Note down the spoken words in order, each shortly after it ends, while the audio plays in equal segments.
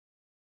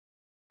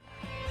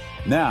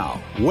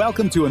Now,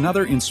 welcome to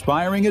another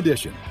inspiring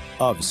edition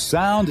of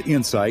Sound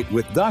Insight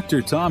with Dr.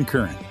 Tom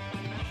Curran.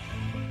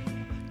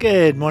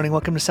 Good morning.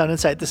 Welcome to Sound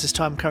Insight. This is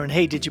Tom Curran.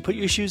 Hey, did you put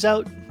your shoes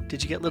out?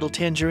 Did you get little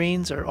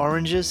tangerines or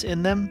oranges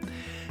in them?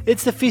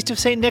 It's the Feast of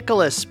St.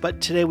 Nicholas,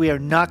 but today we are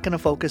not going to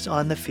focus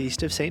on the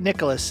Feast of St.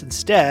 Nicholas.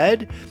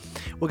 Instead,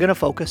 we're going to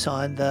focus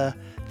on the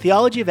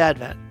theology of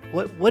Advent.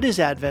 What is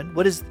Advent?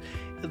 What is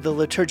the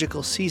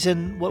liturgical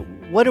season? What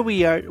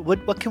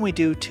can we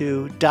do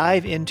to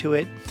dive into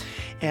it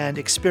and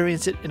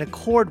experience it in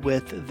accord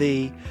with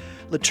the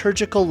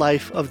liturgical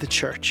life of the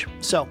church?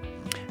 So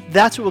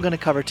that's what we're going to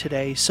cover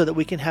today so that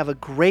we can have a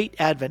great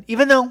Advent,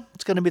 even though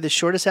it's going to be the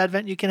shortest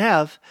Advent you can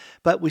have,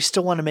 but we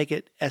still want to make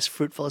it as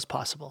fruitful as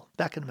possible.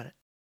 Back in a minute.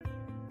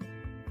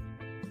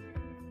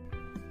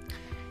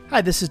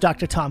 Hi, this is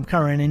Dr. Tom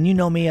Curran, and you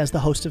know me as the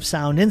host of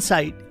Sound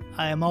Insight.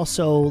 I am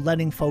also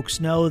letting folks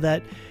know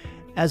that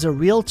as a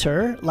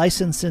realtor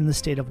licensed in the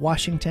state of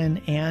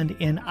Washington and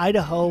in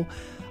Idaho,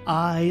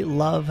 I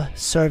love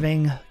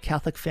serving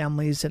Catholic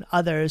families and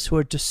others who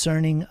are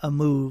discerning a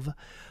move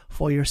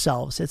for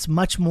yourselves. It's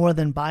much more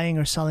than buying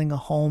or selling a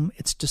home.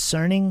 It's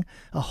discerning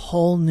a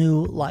whole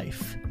new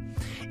life.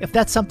 If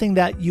that's something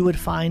that you would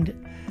find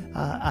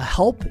a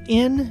help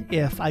in,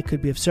 if I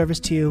could be of service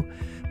to you,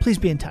 please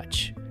be in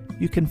touch.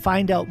 You can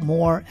find out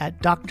more at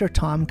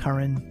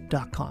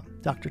drtomcurran.com.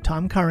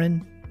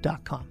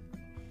 drtomcurran.com.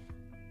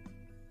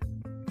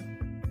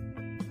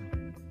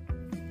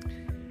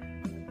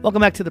 Welcome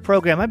back to the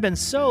program. I've been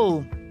is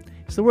the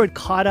word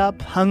caught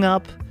up, hung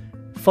up,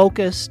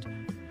 focused,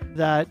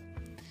 that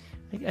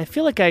I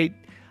feel like I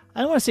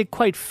don't want to say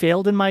quite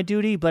failed in my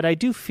duty, but I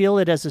do feel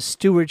it as a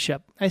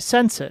stewardship. I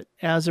sense it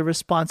as a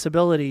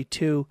responsibility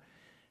to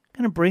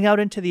kind of bring out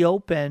into the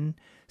open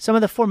some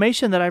of the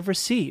formation that I've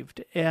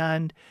received.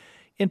 And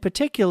in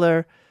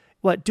particular,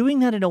 doing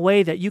that in a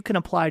way that you can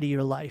apply to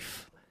your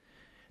life.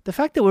 The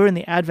fact that we're in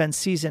the Advent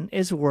season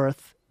is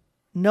worth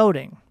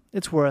noting.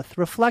 It's worth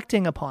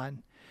reflecting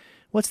upon.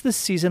 What's this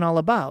season all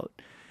about?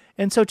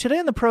 And so today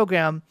on the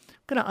program, I'm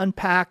going to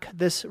unpack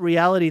this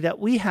reality that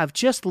we have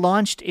just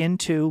launched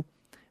into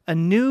a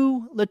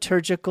new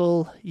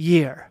liturgical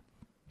year.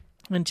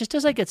 And just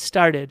as I get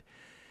started,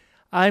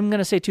 I'm going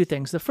to say two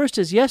things. The first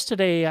is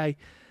yesterday I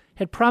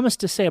had promised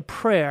to say a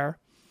prayer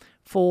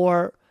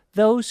for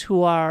those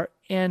who are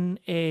in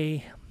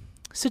a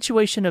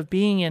situation of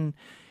being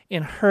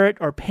in hurt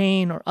or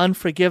pain or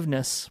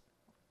unforgiveness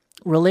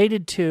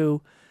related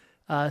to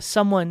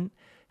someone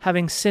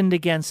having sinned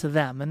against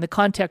them. And the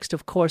context,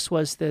 of course,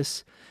 was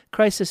this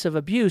crisis of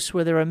abuse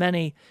where there are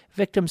many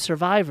victim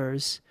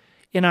survivors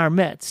in our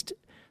midst.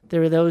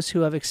 There are those who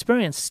have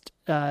experienced,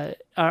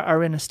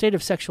 are in a state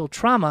of sexual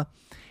trauma,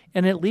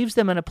 and it leaves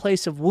them in a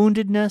place of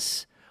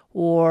woundedness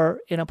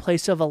or in a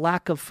place of a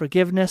lack of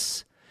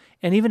forgiveness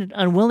and even an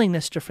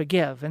unwillingness to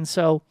forgive. And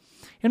so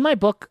in my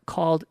book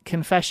called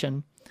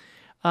Confession,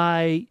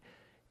 I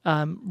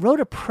wrote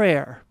a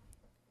prayer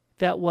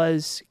that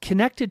was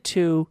connected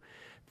to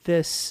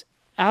this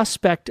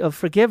aspect of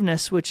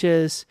forgiveness, which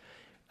is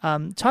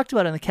talked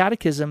about in the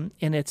Catechism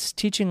in its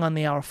teaching on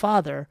the Our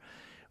Father,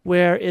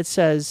 where it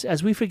says,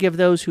 as we forgive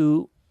those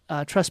who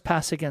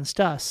trespass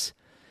against us.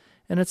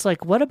 And it's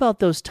like, what about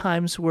those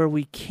times where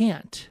we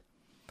can't?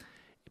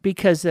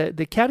 Because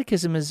the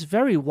Catechism is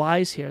very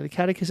wise here. The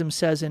Catechism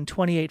says in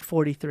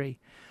 2843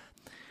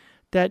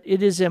 that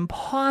it is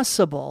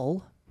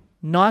impossible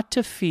not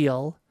to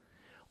feel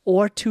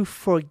or to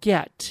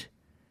forget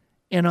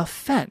an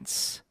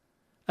offense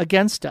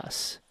against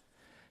us.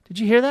 Did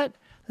you hear that?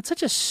 That's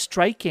such a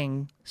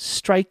striking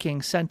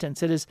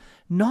sentence. It is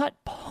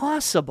not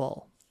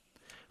possible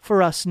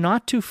for us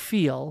not to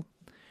feel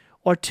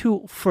or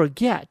to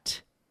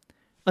forget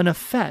an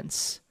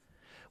offense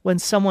when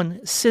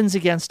someone sins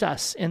against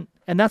us. And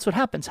that's what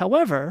happens.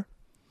 However,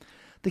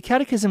 the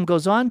Catechism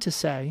goes on to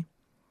say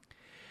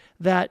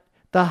that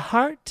the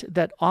heart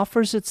that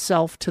offers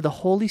itself to the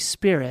Holy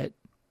Spirit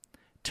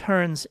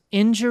turns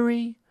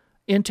injury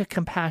into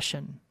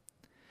compassion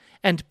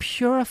and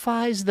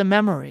purifies the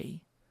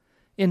memory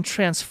in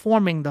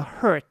transforming the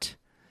hurt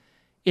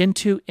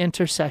into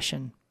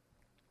intercession.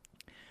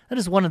 That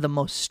is one of the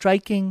most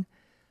striking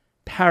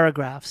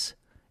paragraphs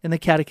in the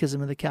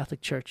Catechism of the Catholic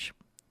Church.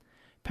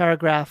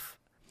 Paragraph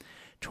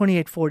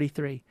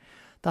 2843.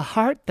 The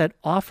heart that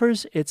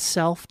offers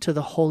itself to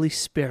the Holy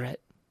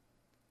Spirit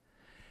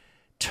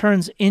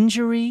turns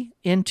injury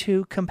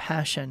into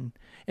compassion.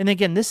 And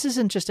again, this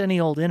isn't just any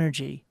old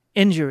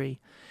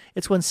injury.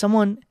 It's when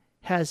someone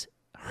has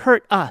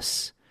hurt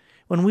us,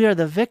 when we are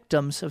the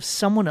victims of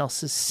someone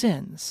else's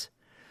sins.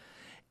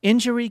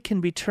 Injury can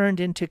be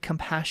turned into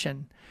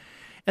compassion.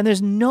 And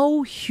there's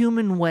no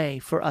human way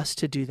for us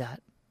to do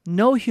that.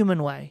 No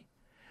human way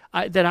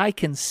that I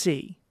can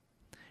see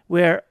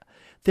where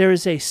there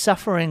is a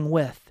suffering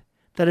with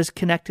that is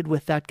connected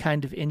with that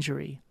kind of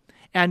injury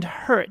and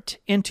hurt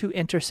into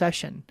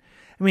intercession.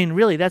 I mean,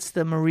 really, that's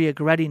the Maria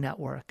Goretti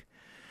network,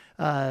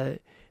 that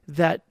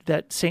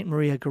Saint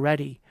Maria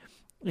Goretti,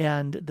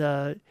 and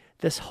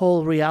this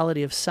whole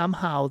reality of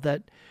somehow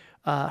that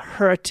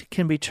hurt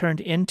can be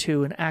turned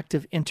into an act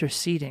of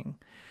interceding.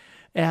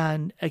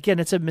 And again,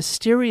 it's a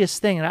mysterious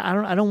thing, and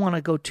I don't want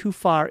to go too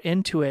far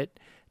into it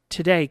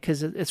today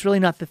because it's really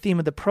not the theme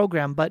of the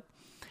program, but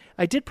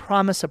I did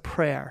promise a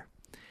prayer.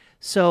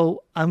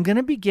 So I'm going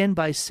to begin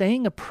by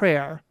saying a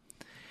prayer,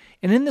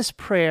 and in this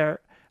prayer,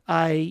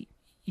 I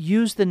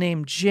use the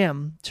name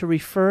Jim to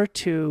refer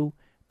to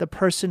the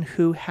person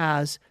who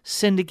has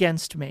sinned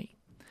against me.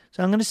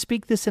 So I'm going to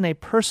speak this in a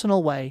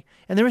personal way,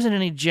 and there isn't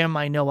any Jim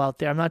I know out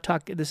there. I'm not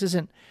talking, this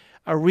isn't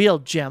a real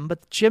Jim,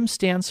 but Jim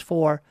stands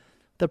for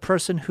the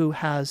person who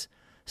has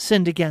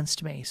sinned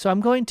against me. So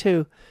I'm going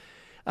to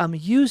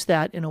use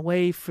that in a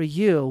way for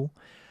you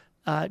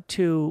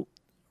to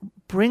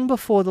bring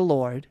before the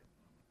Lord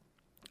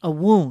a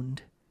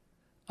wound,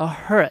 a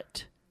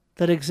hurt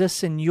that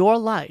exists in your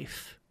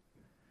life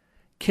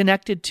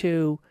connected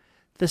to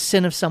the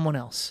sin of someone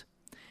else.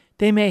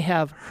 They may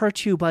have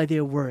hurt you by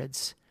their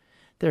words,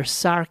 their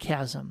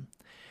sarcasm,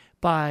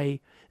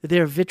 by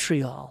their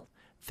vitriol,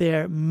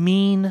 their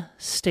mean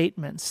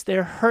statements,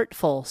 their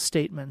hurtful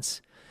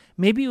statements.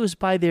 Maybe it was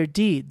by their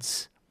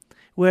deeds,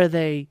 where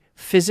they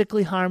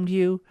physically harmed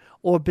you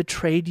or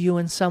betrayed you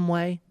in some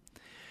way.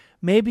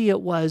 Maybe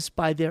it was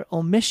by their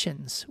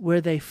omissions, where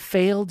they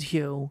failed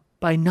you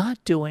by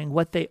not doing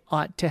what they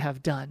ought to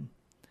have done.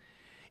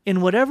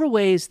 In whatever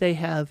ways they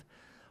have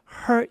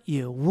hurt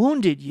you,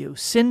 wounded you,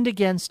 sinned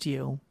against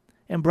you,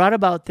 and brought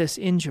about this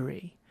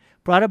injury,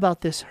 brought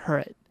about this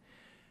hurt,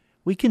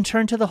 we can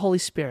turn to the Holy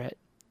Spirit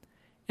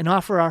and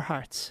offer our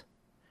hearts.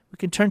 We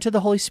can turn to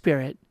the Holy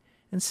Spirit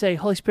and say,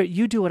 Holy Spirit,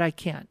 you do what I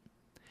can't.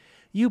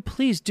 You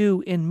please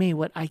do in me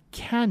what I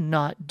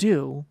cannot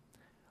do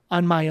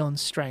on my own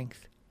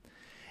strength.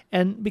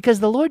 And because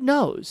the Lord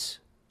knows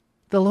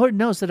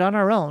that on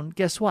our own,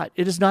 guess what?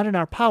 It is not in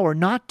our power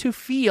not to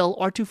feel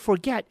or to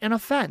forget an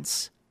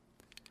offense.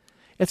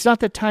 It's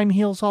not that time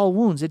heals all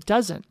wounds. It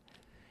doesn't.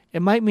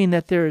 It might mean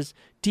that there's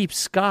deep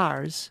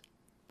scars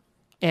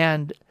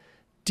and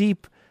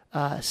deep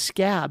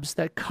scabs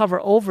that cover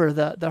over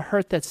the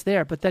hurt that's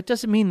there, but that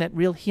doesn't mean that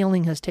real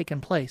healing has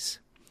taken place.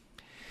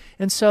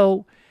 And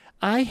so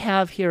I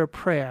have here a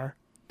prayer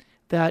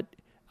that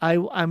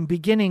I'm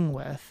beginning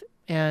with,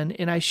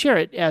 and I share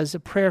it as a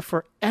prayer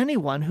for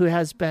anyone who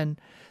has been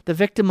the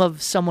victim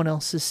of someone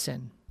else's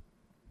sin.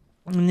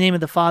 In the name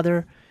of the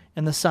Father,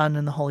 and the Son,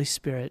 and the Holy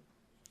Spirit.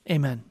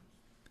 Amen.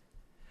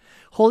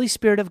 Holy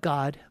Spirit of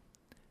God,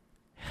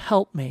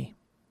 help me.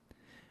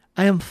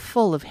 I am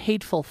full of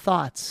hateful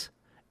thoughts,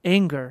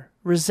 anger,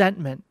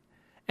 resentment,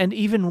 and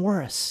even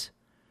worse,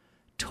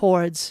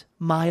 towards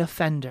my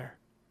offender.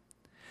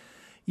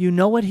 You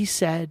know what he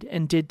said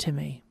and did to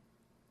me.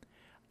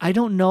 I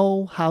don't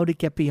know how to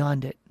get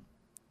beyond it.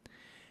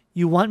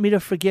 You want me to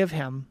forgive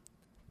him,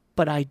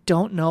 but I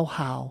don't know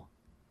how,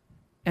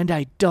 and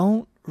I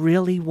don't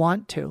really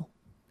want to.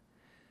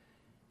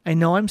 I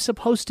know I'm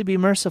supposed to be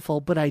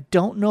merciful, but I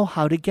don't know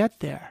how to get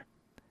there.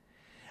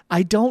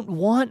 I don't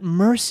want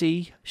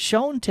mercy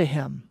shown to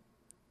him.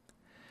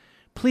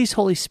 Please,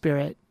 Holy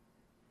Spirit,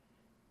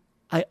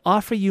 I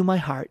offer you my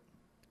heart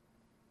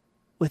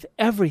with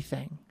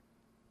everything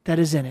that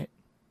is in it.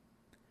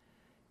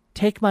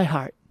 Take my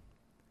heart.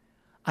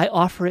 I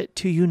offer it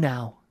to you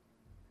now.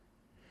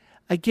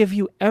 I give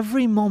you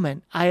every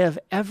moment I have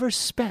ever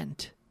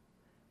spent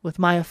with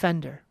my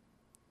offender,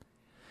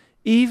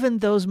 even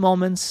those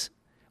moments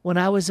when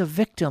I was a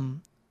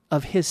victim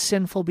of his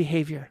sinful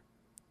behavior.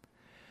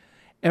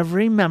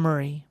 Every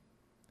memory,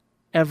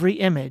 every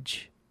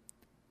image,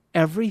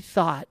 every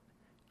thought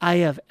I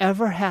have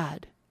ever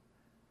had,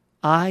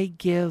 I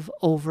give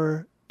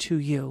over to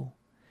you.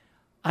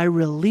 I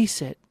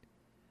release it.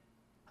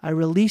 I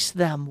release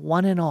them,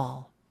 one and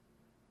all,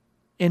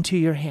 into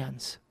your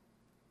hands.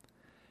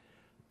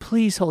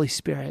 Please, Holy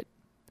Spirit,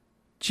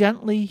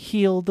 gently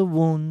heal the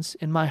wounds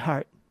in my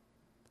heart.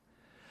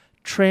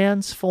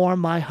 Transform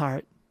my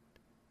heart,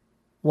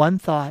 one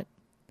thought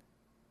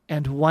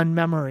and one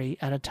memory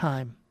at a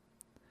time.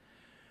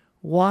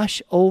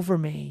 Wash over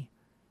me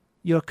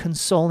your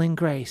consoling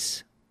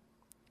grace.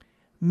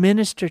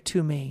 Minister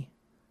to me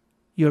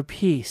your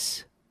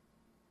peace.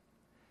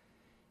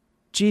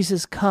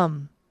 Jesus,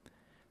 come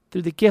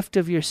through the gift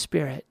of your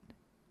Spirit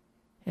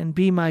and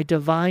be my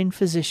divine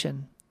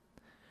physician,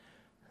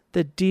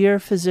 the dear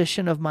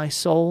physician of my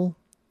soul,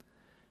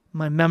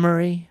 my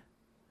memory,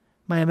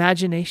 my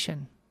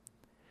imagination,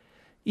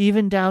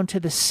 even down to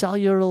the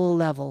cellular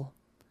level,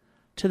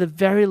 to the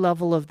very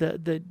level of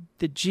the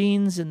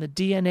genes and the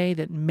DNA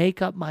that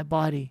make up my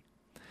body.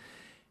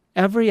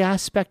 Every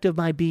aspect of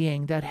my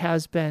being that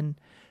has been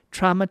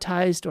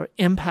traumatized or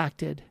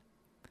impacted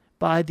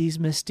by these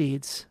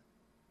misdeeds.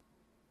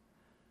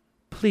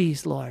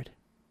 Please, Lord,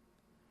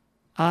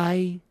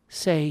 I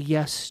say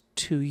yes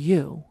to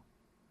you.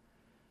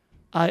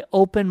 I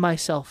open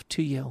myself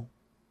to you.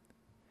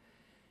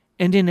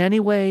 And in any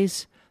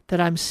ways that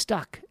I'm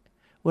stuck,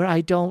 where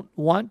I don't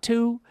want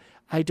to,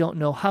 I don't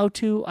know how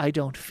to, I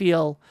don't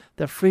feel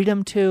the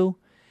freedom to,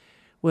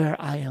 where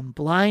I am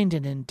blind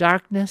and in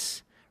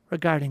darkness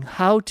regarding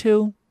how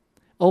to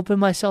open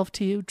myself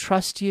to you,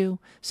 trust you,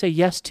 say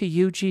yes to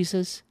you,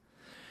 Jesus,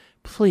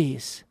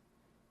 please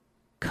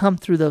come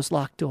through those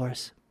locked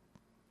doors.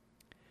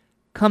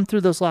 Come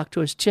through those locked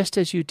doors just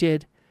as you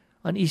did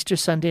on Easter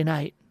Sunday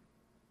night.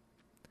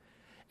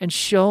 And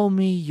show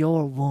me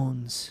your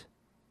wounds.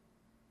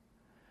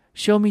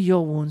 Show me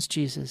your wounds,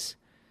 Jesus.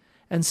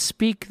 And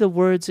speak the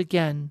words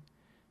again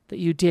that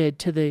you did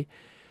to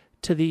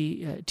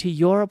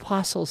your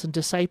apostles and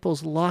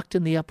disciples locked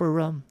in the upper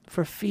room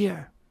for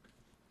fear.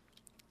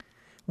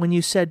 When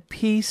you said,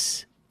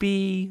 peace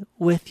be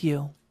with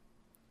you.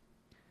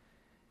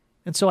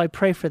 And so I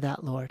pray for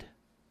that, Lord.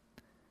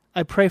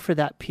 I pray for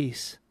that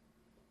peace.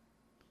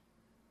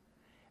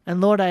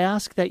 And Lord, I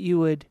ask that you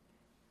would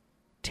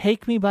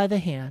take me by the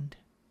hand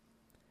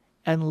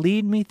and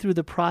lead me through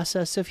the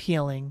process of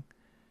healing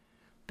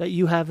that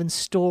you have in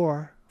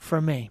store for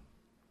me.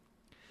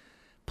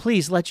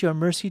 Please let your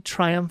mercy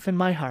triumph in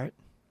my heart.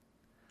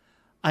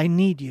 I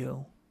need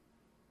you.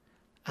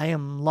 I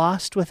am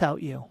lost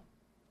without you.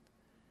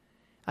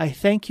 I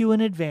thank you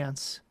in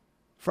advance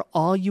for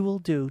all you will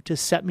do to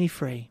set me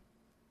free,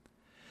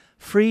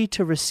 free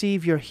to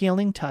receive your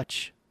healing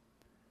touch,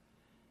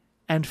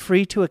 and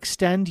free to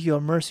extend your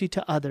mercy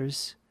to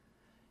others,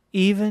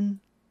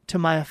 even to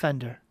my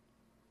offender.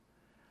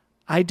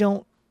 I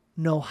don't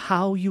know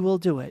how you will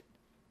do it,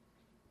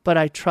 but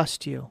I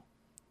trust you.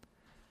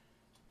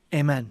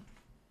 Amen.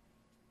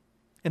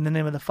 In the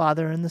name of the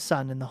Father, and the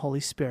Son, and the Holy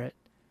Spirit.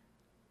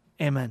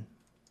 Amen.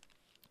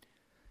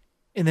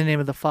 In the name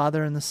of the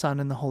Father, and the Son,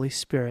 and the Holy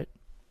Spirit.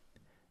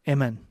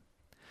 Amen.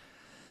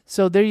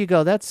 So there you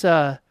go. That's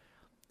a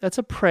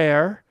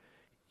prayer.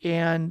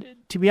 And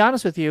to be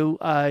honest with you,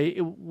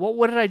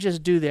 what did I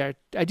just do there?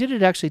 I did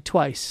it actually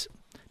twice.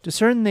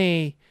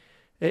 It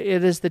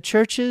is the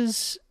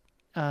church's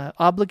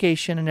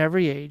obligation in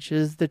every age, it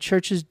is the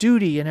church's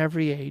duty in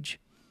every age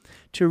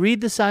to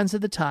read the signs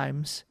of the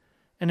times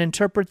and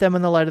interpret them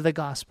in the light of the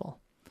gospel.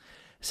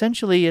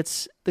 Essentially,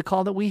 it's the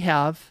call that we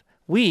have,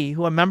 we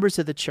who are members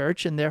of the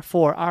church and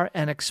therefore are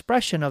an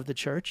expression of the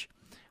church,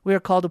 we are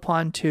called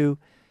upon to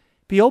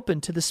be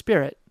open to the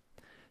Spirit,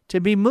 to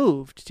be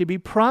moved, to be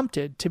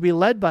prompted, to be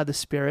led by the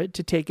Spirit,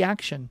 to take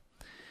action.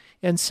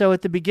 And so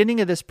at the beginning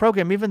of this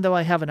program, even though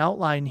I have an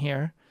outline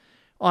here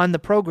on the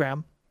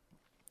program,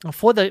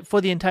 for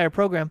the entire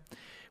program,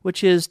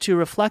 which is to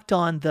reflect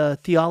on the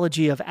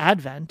theology of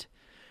Advent,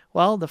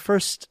 well, the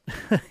first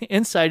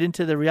insight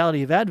into the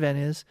reality of Advent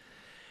is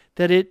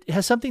that it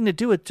has something to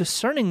do with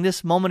discerning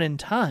this moment in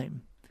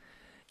time.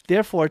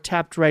 Therefore,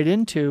 tapped right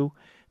into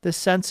the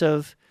sense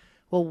of,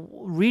 well,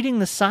 reading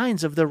the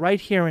signs of the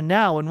right here and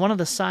now. And one of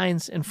the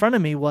signs in front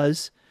of me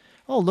was,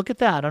 oh, look at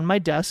that. On my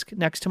desk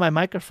next to my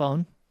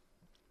microphone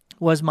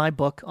was my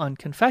book on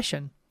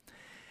confession.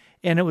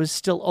 And it was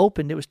still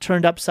opened. It was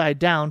turned upside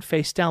down,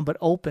 face down, but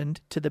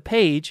opened to the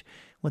page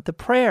with the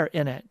prayer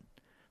in it,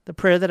 the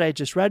prayer that I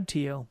just read to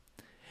you.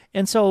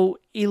 And so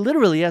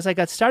literally, as I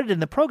got started in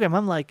the program,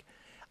 I'm like,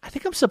 I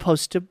think I'm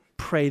supposed to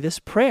pray this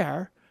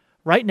prayer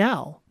right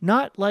now.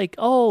 Not like,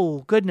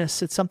 oh,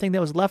 goodness, it's something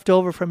that was left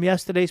over from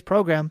yesterday's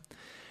program.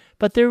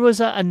 But there was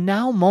a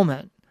now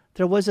moment.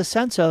 There was a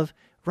sense of,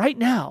 right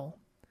now,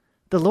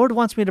 the Lord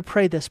wants me to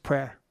pray this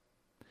prayer.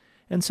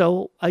 And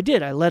so I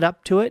did. I led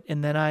up to it,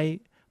 and then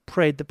I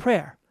prayed the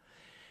prayer.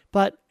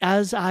 But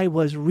as I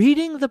was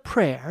reading the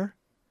prayer,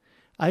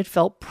 I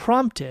felt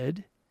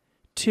prompted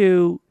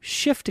to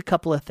shift a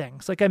couple of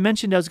things. Like I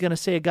mentioned, I was going to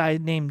say a guy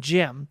named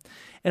Jim,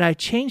 and I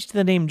changed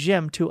the name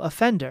Jim to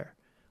offender,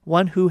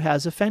 one who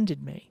has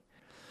offended me.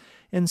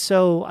 And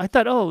so I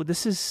thought, oh,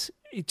 this is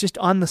just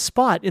on the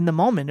spot in the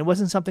moment. It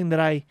wasn't something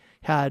that I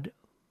had,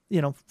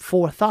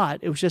 forethought.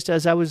 It was just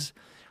as I was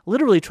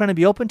literally trying to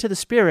be open to the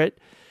Spirit,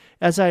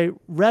 as I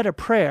read a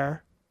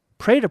prayer,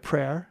 prayed a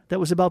prayer that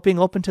was about being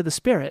open to the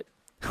Spirit.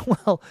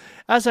 Well,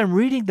 as I'm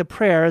reading the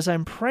prayer, as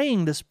I'm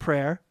praying this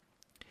prayer,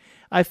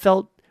 I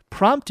felt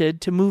prompted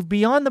to move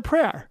beyond the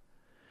prayer.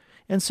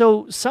 And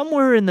so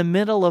somewhere in the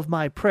middle of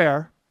my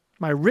prayer,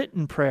 my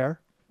written prayer,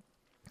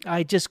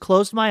 I just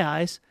closed my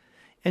eyes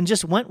and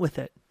just went with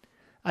it.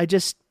 I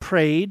just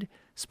prayed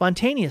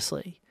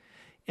spontaneously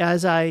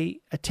as I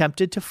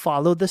attempted to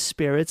follow the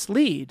Spirit's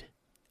lead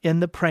in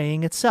the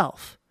praying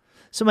itself.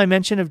 So my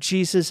mention of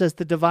Jesus as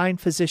the divine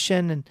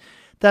physician and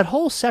that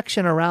whole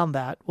section around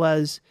that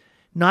was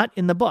not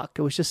in the book.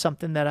 It was just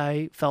something that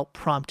I felt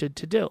prompted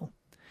to do.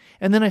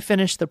 And then I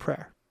finished the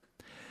prayer.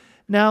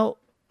 Now,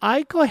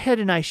 I go ahead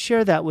and I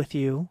share that with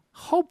you.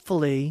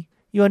 Hopefully,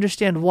 you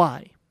understand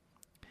why.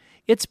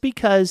 It's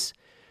because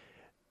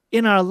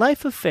in our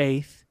life of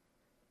faith,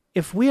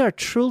 if we are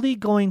truly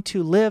going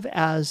to live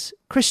as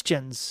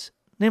Christians,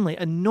 namely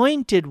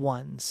anointed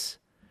ones,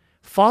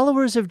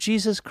 followers of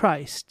Jesus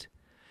Christ,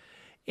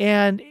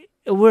 and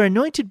we're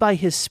anointed by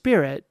His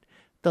Spirit,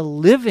 the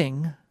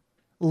living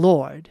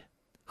Lord,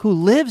 who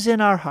lives in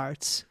our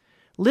hearts,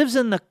 lives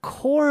in the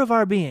core of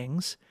our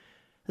beings,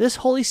 this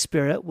Holy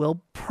Spirit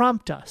will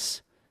prompt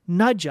us,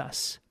 nudge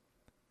us,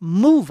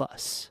 move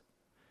us.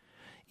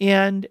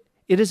 And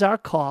it is our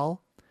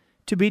call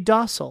to be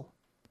docile,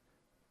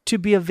 to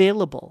be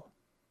available,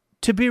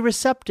 to be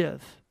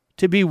receptive,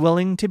 to be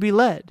willing to be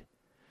led,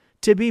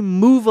 to be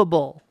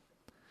movable,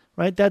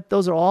 right?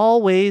 Those are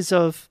all ways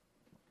of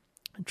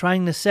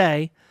trying to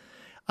say,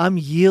 I'm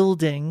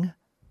yielding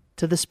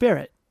to the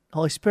Spirit.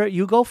 Holy Spirit,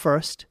 you go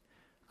first.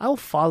 I will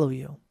follow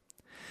you.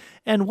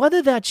 And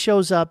whether that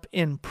shows up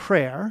in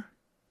prayer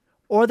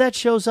or that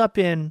shows up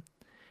in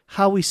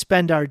how we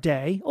spend our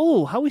day,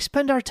 how we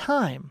spend our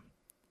time.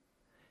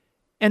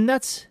 And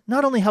that's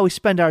not only how we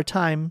spend our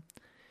time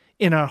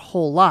in our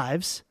whole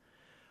lives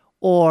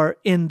or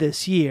in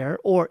this year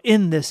or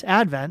in this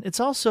Advent, it's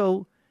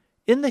also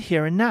in the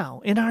here and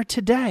now, in our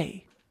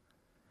today.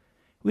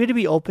 We have to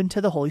be open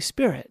to the Holy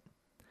Spirit,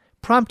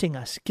 prompting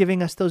us,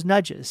 giving us those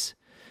nudges.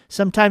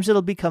 Sometimes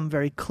it'll become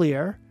very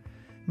clear.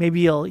 Maybe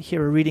you'll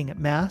hear a reading at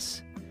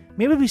Mass.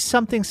 Maybe it'll be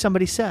something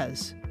somebody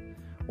says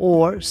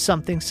or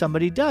something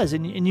somebody does,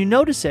 and you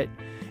notice it,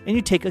 and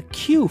you take a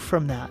cue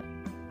from that.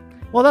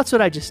 Well, that's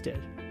what I just did.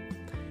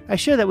 I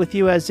share that with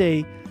you as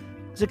a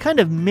kind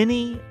of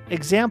mini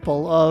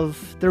example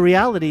of the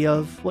reality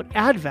of what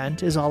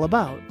Advent is all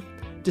about,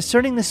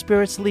 discerning the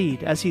Spirit's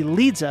lead as He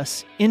leads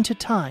us into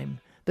time,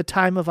 the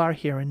time of our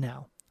here and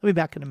now. I'll be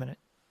back in a minute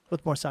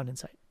with more Sound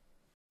Insight.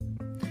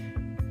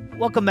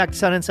 Welcome back to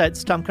Sound Insight.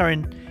 It's Tom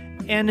Curran.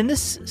 And in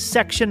this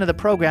section of the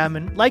program,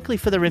 and likely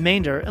for the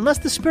remainder, unless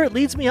the Spirit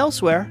leads me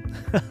elsewhere,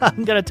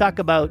 I'm going to talk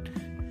about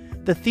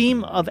the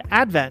theme of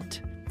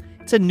Advent.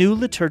 It's a new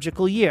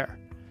liturgical year.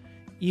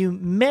 You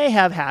may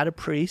have had a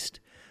priest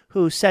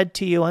who said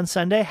to you on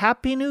Sunday,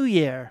 Happy New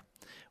Year,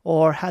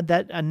 or had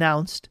that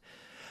announced,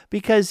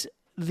 because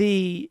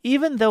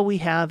even though we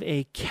have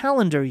a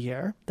calendar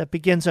year that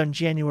begins on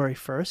January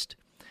 1st,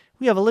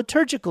 we have a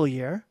liturgical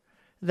year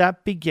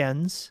that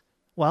begins,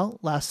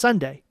 last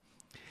Sunday.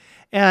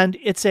 And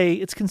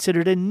it's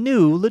considered a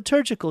new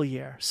liturgical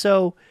year.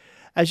 So,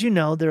 as you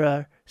know, there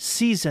are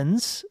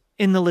seasons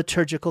in the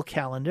liturgical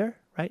calendar,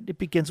 right? It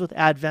begins with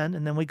Advent,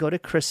 and then we go to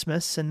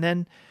Christmas, and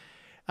then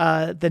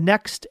the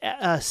next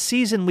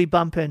season we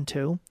bump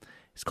into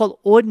is called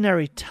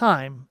Ordinary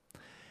Time,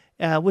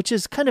 which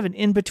is kind of an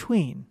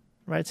in-between,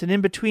 right? It's an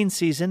in-between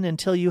season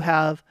until you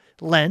have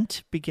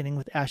Lent, beginning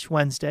with Ash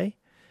Wednesday,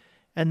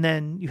 and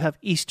then you have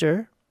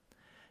Easter,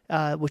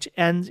 which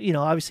ends,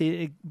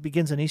 obviously it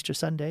begins on Easter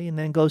Sunday and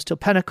then goes till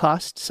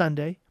Pentecost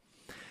Sunday.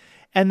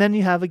 And then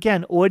you have,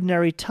 again,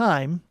 Ordinary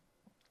Time,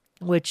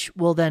 which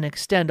will then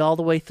extend all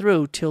the way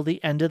through till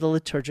the end of the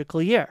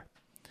liturgical year.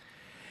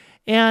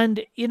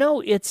 And,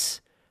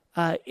 it's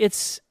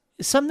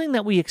something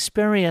that we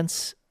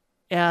experience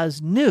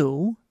as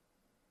new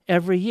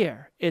every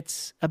year.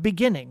 It's a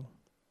beginning.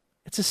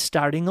 It's a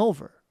starting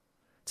over.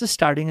 It's a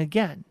starting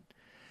again.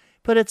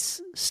 But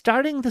it's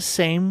starting the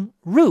same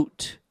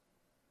route.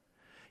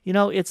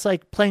 It's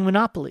like playing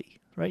Monopoly,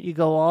 right? You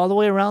go all the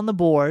way around the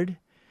board.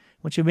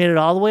 Once you've made it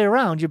all the way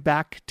around, you're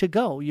back to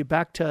go. You're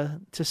back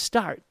to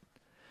start.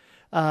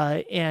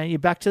 And you're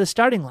back to the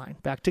starting line,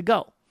 back to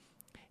go.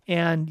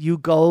 And you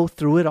go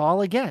through it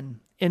all again.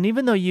 And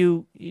even though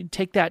you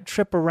take that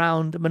trip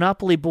around the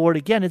Monopoly board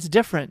again, it's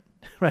different,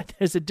 right?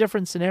 There's a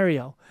different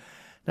scenario.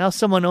 Now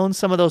someone owns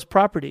some of those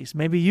properties.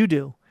 Maybe you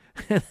do.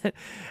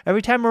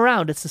 Every time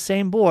around, it's the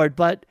same board,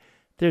 but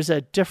there's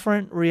a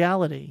different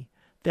reality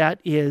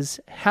that is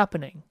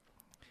happening.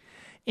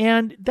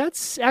 And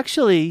that's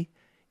actually,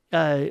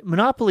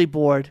 Monopoly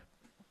board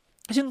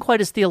isn't quite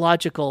as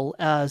theological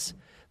as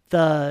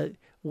the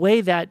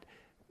way that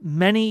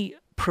many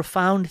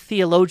profound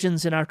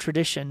theologians in our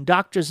tradition,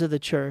 doctors of the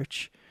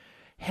church,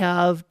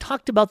 have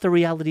talked about the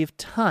reality of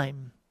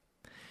time.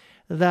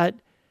 That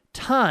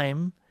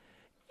time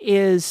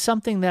is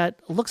something that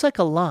looks like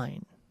a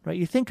line, right?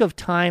 You think of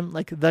time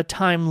like the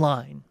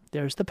timeline.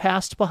 There's the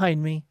past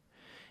behind me,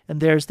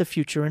 and there's the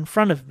future in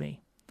front of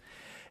me.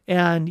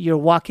 And you're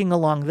walking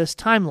along this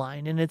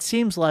timeline, and it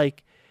seems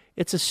like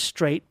it's a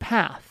straight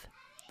path.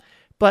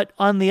 But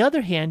on the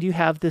other hand, you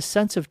have this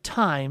sense of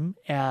time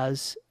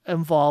as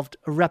involved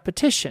a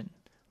repetition.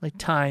 Like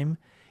time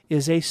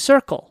is a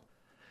circle.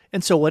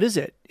 And so what is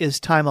it? Is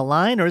time a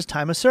line or is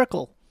time a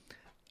circle?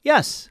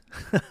 Yes.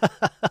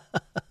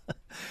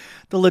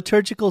 The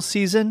liturgical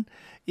season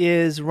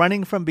is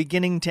running from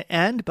beginning to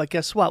end, but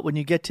guess what? When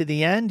you get to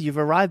the end, you've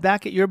arrived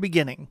back at your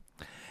beginning.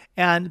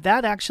 And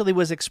that actually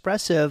was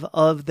expressive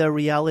of the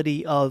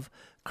reality of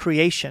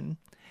creation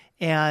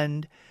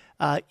and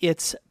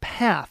its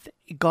path,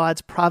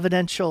 God's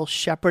providential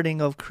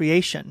shepherding of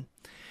creation.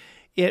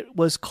 It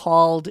was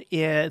called,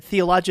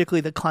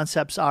 theologically, the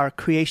concepts are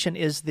creation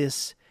is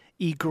this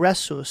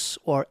egressus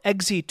or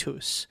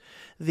exitus,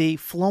 the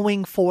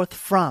flowing forth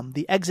from,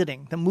 the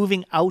exiting, the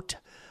moving out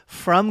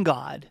from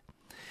God.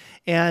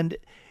 And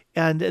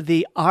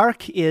the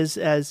arc is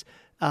as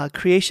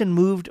creation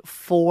moved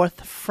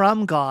forth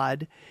from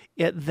God,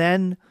 it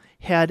then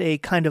had a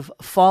kind of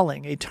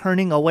falling, a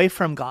turning away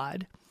from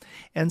God.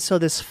 And so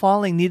this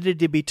falling needed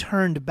to be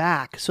turned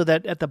back so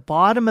that at the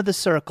bottom of the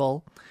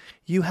circle,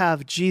 you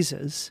have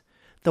Jesus,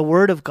 the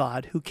Word of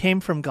God, who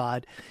came from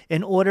God,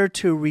 in order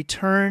to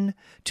return,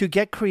 to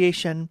get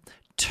creation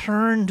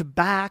turned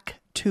back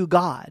to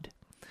God.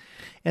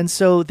 And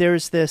so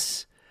there's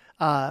this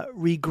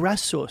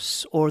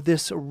regressus, or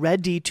this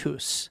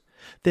reditus,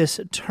 this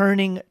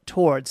turning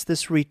towards,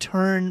 this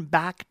return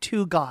back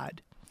to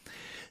God.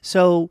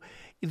 So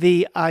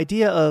the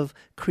idea of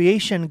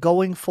creation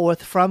going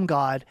forth from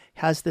God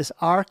has this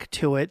arc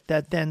to it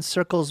that then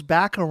circles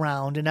back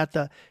around, and at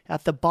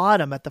the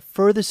bottom, at the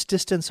furthest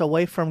distance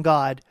away from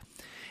God,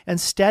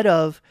 instead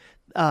of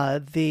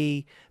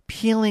the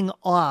peeling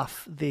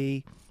off,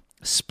 the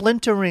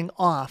splintering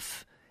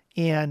off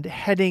and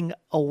heading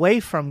away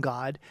from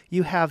God,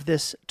 you have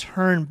this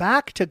turn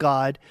back to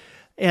God,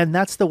 and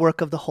that's the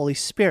work of the Holy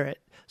Spirit.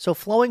 So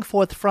flowing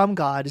forth from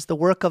God is the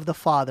work of the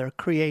Father,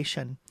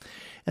 creation.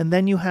 And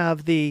then you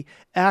have the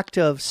act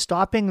of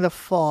stopping the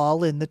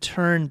fall and the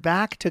turn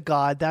back to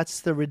God, that's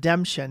the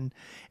redemption.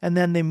 And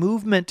then the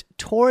movement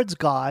towards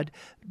God,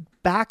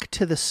 back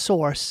to the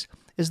source,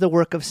 is the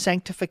work of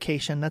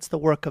sanctification, that's the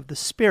work of the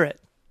Spirit.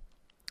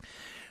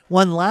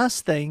 One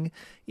last thing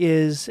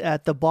is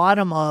at the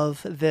bottom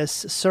of this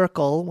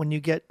circle, when you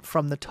get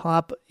from the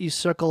top, you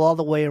circle all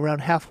the way around,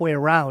 halfway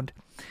around.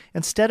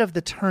 Instead of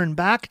the turn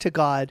back to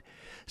God,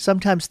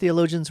 sometimes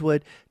theologians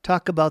would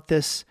talk about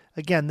this,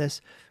 again, this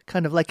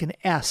kind of like an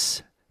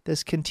S,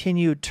 this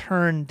continued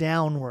turn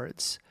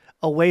downwards,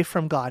 away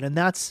from God. And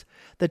that's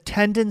the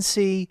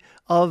tendency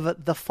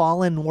of the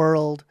fallen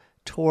world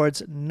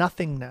towards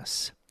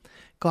nothingness.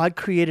 God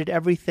created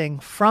everything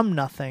from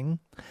nothing,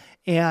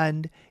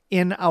 and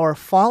in our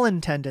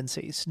fallen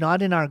tendencies,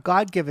 not in our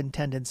God-given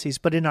tendencies,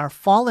 but in our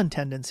fallen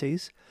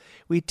tendencies,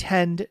 we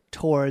tend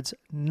towards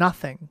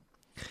nothing.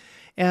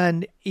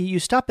 And you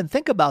stop and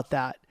think about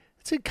that.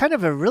 It's kind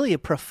of a really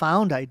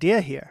profound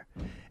idea here,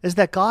 is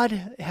that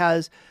God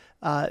has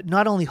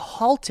not only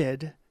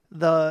halted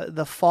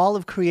the fall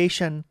of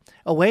creation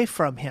away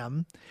from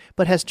him,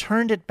 but has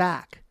turned it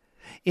back,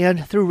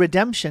 and through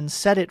redemption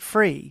set it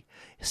free,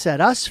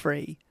 set us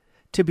free,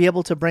 to be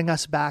able to bring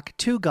us back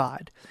to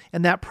God.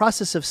 And that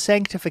process of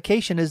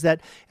sanctification is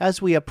that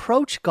as we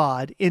approach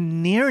God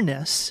in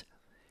nearness,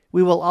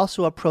 we will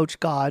also approach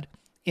God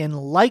in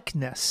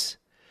likeness.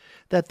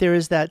 That there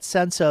is that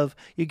sense of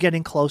you're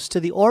getting close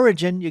to the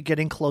origin, you're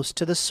getting close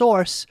to the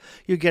source,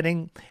 you're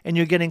getting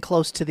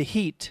close to the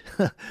heat,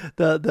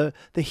 the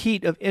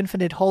heat of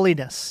infinite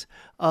holiness,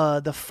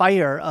 the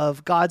fire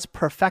of God's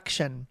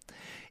perfection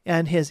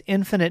and his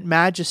infinite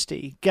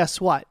majesty. Guess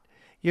what?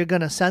 You're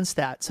going to sense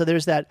that. So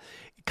there's that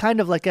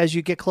kind of like as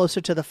you get closer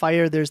to the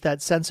fire, there's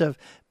that sense of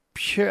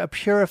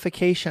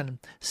purification,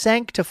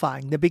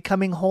 sanctifying, the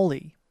becoming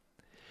holy.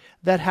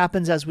 That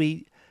happens as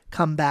we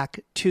come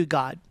back to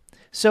God.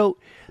 So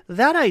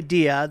that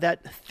idea,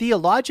 that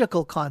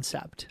theological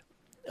concept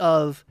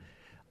of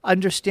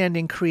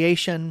understanding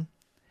creation,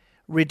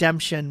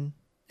 redemption,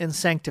 and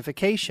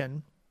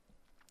sanctification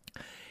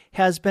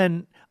has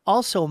been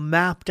also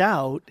mapped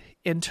out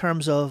in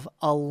terms of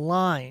a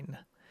line.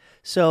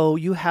 So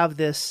you have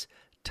this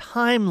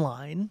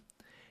timeline,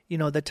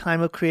 the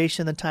time of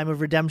creation, the time of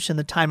redemption,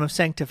 the time of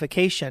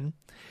sanctification,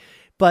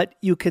 but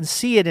you can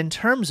see it in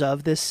terms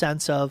of this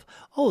sense of,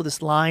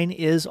 this line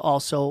is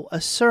also a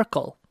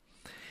circle.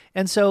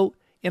 And so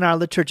in our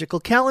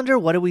liturgical calendar,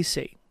 what do we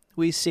see?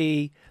 We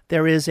see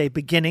there is a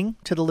beginning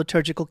to the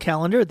liturgical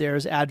calendar,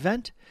 there's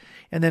Advent,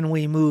 and then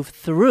we move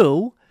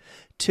through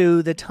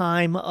to the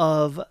time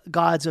of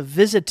God's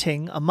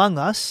visiting among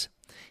us,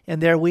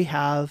 and there we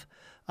have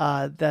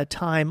the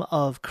time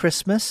of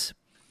Christmas,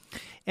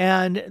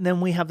 and then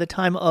we have the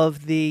time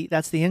of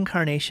that's the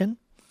incarnation,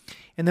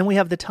 and then we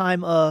have the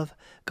time of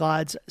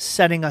God's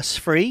setting us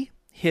free,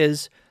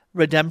 his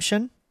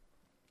redemption,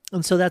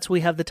 and so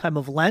we have the time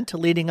of Lent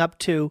leading up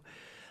to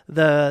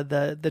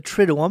the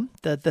Triduum,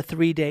 the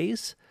 3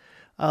 days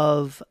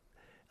of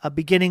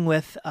beginning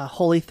with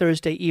Holy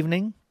Thursday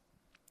evening,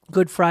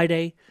 Good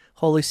Friday,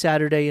 Holy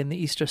Saturday, and the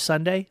Easter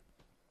Sunday,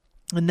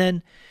 and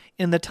then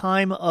in the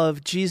time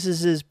of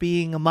Jesus'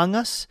 being among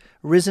us,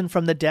 risen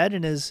from the dead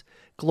in his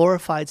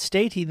glorified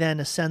state, he then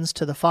ascends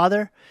to the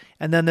Father,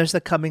 and then there's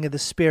the coming of the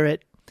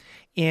Spirit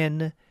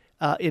in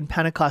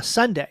Pentecost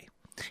Sunday.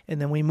 And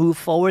then we move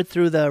forward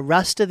through the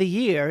rest of the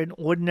year in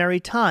ordinary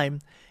time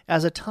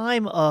as a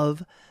time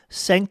of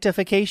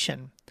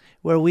sanctification,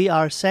 where we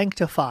are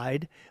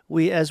sanctified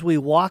as we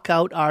walk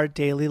out our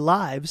daily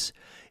lives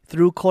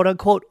through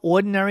quote-unquote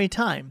ordinary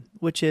time,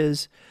 which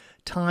is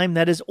time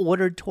that is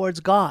ordered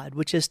towards God,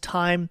 which is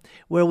time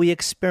where we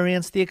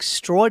experience the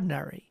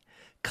extraordinary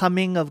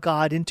coming of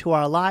God into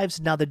our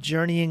lives, now the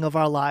journeying of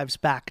our lives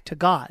back to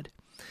God.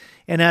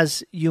 And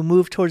as you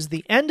move towards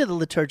the end of the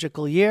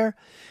liturgical year,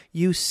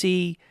 you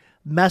see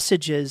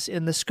messages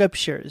in the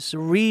scriptures,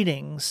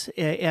 readings,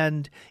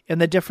 and in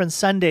the different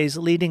Sundays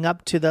leading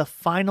up to the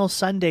final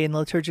Sunday in the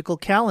liturgical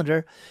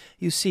calendar,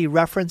 you see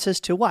references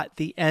to what?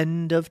 The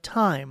end of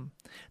time,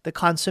 the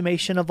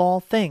consummation of all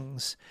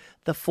things,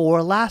 the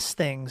 4 last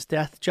things,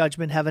 death,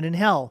 judgment, heaven, and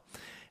hell.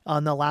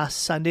 On the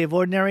last Sunday of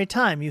ordinary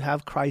time, you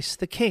have Christ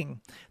the King,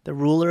 the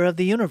ruler of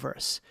the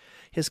universe.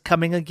 His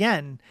coming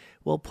again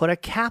will put a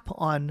cap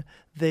on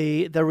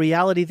the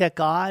reality that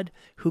God,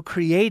 who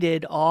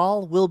created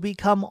all, will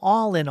become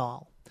all in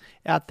all.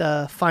 at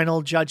the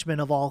final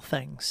judgment of all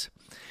things.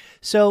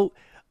 So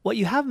what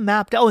you have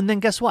mapped out, and then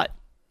guess what?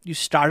 You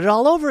start it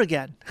all over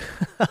again.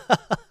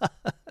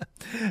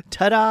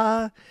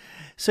 Ta-da!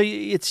 So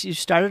you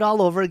start it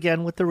all over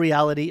again with the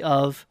reality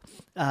of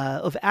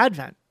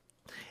Advent.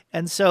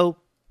 And so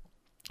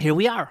here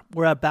we are.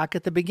 We're back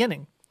at the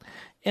beginning.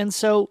 And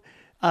so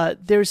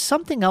there's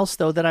something else,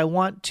 though, that I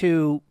want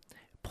to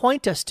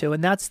point us to,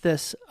 and that's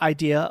this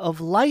idea of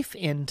life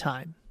in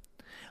time.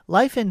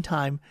 Life in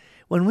time,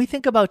 when we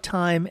think about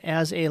time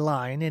as a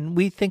line, and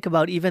we think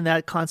about even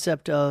that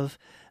concept of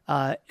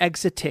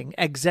exiting,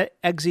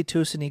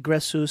 exitus and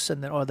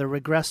egressus, or the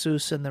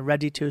regressus and the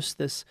reditus,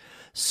 this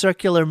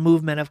circular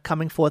movement of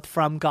coming forth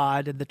from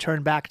God and the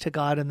turn back to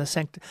God and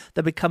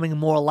the becoming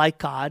more like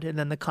God, and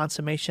then the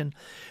consummation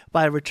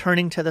by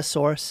returning to the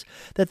source,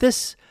 that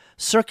this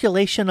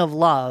circulation of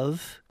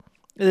love,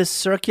 this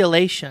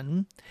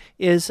circulation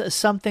is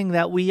something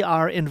that we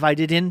are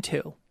invited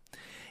into.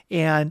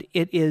 And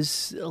it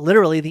is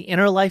literally the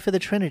inner life of the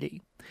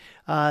Trinity.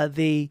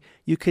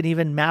 You can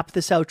even map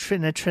this out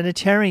in a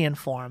Trinitarian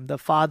form. The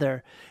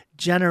Father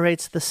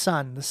generates the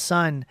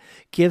Son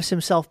gives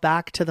himself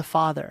back to the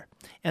Father,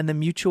 and the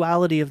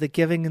mutuality of the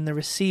giving and the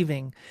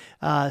receiving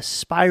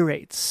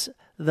spirates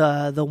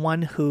the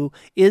one who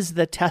is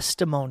the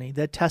testimony,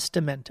 the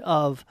testament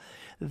of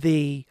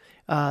the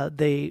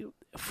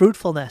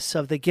fruitfulness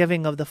of the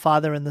giving of the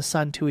Father and the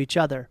Son to each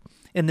other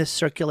in this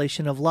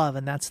circulation of love,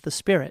 and that's the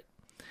Spirit.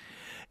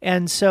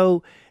 And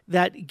so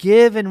that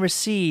give and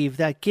receive,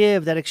 that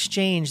give, that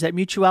exchange, that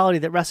mutuality,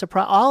 that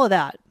reciprocity, all of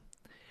that,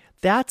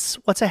 that's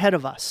what's ahead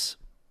of us.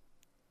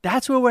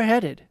 That's where we're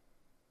headed.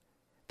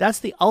 That's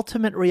the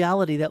ultimate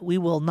reality that we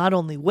will not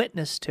only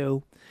witness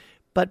to,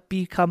 but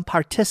become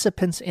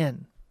participants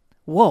in.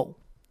 Whoa,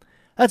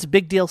 that's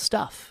big deal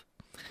stuff.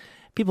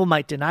 People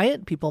might deny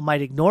it, people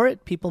might ignore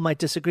it, people might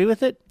disagree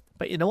with it,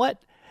 but you know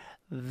what?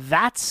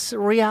 That's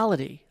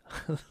reality.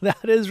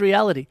 That is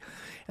reality.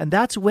 And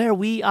that's where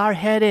we are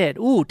headed.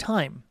 Ooh,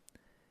 time.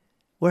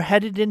 We're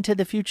headed into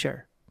the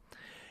future.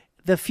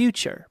 The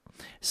future.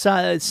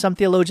 So, some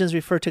theologians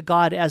refer to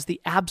God as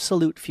the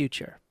absolute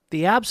future.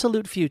 The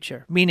absolute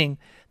future, meaning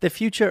the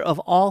future of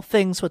all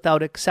things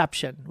without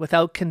exception,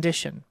 without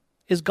condition,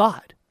 is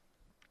God.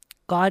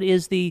 God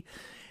is the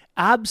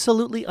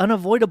absolutely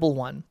unavoidable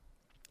one.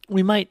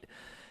 We might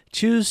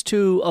choose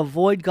to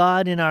avoid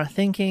God in our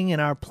thinking, in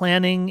our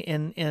planning,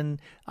 in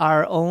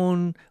our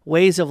own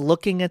ways of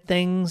looking at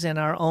things, and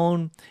our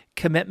own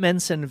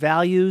commitments and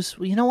values.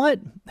 Well, you know what?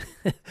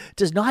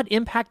 Does not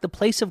impact the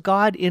place of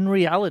God in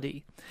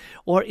reality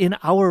or in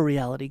our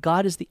reality.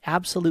 God is the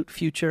absolute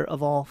future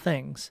of all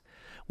things.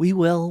 We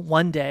will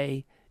one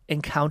day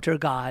encounter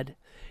God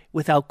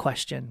without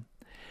question.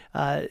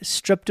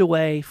 Stripped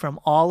away from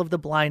all of the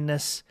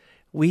blindness,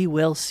 we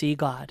will see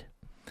God.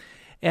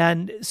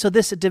 And so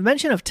this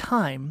dimension of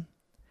time,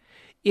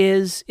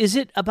 is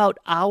it about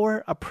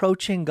our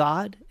approaching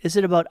God? Is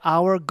it about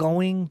our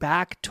going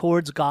back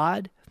towards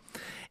God?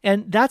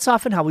 And that's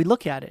often how we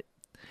look at it.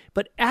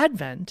 But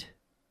Advent,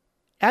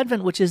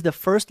 which is the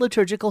first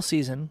liturgical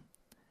season,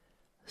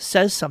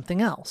 says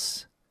something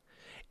else.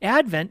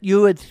 Advent,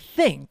 you would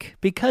think,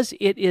 because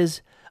it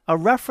is a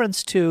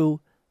reference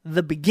to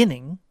the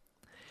beginning,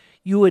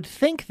 you would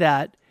think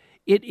that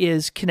it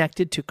is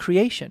connected to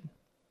creation.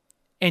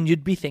 And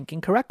you'd be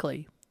thinking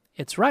correctly.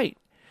 It's right.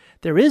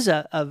 There is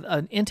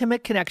an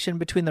intimate connection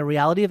between the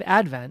reality of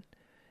Advent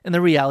and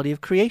the reality of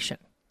creation.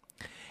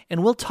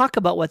 And we'll talk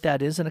about what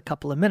that is in a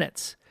couple of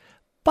minutes.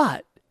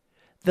 But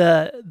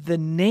the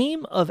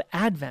name of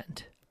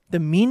Advent, the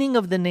meaning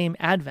of the name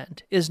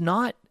Advent, is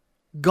not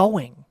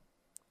going.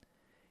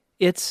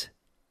 It's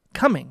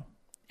coming.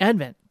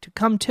 Advent, to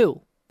come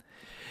to.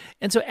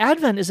 And so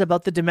Advent is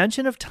about the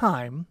dimension of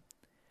time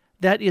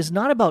that is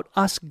not about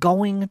us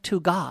going to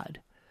God,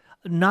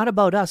 not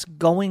about us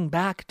going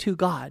back to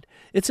God.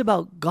 It's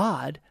about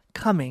God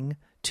coming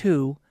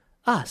to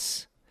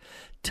us.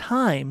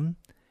 Time,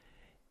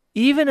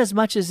 even as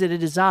much as it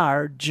is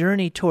our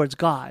journey towards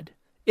God,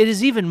 it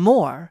is even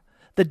more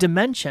the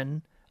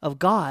dimension of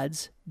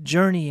God's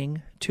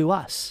journeying to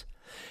us.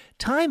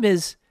 Time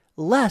is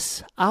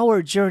less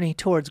our journey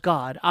towards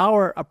God,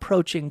 our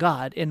approaching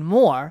God, and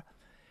more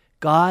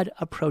God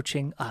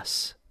approaching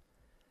us.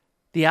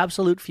 The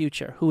absolute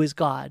future, who is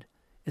God,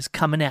 is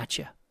coming at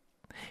you.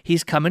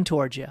 He's coming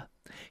towards you.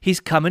 He's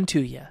coming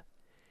to you.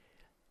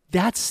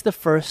 That's the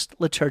first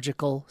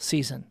liturgical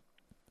season.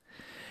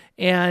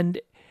 And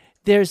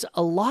there's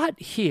a lot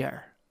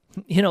here.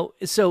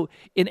 So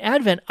in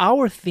Advent,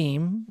 our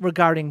theme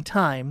regarding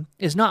time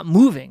is not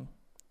moving.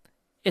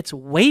 It's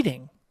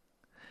waiting.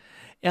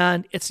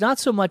 And it's not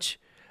so much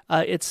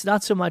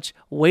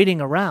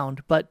waiting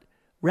around, but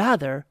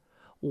rather,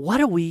 what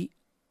are we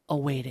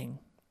awaiting?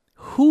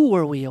 Who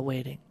are we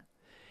awaiting?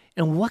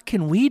 And what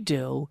can we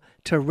do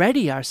to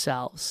ready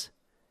ourselves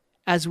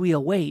as we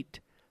await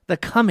the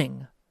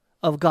coming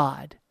of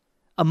God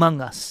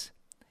among us,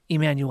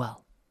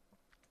 Emmanuel?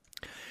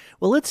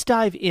 Well, let's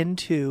dive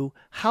into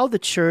how the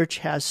church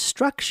has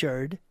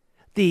structured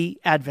the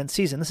Advent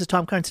season. This is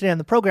Tom Curran today on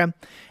the program.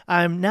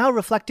 I'm now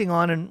reflecting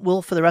on, and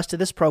will for the rest of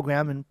this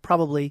program and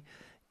probably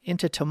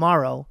into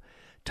tomorrow,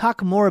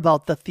 talk more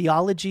about the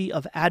theology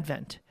of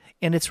Advent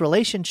and its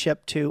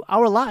relationship to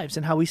our lives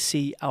and how we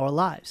see our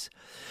lives.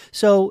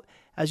 So,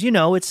 as you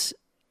know, it's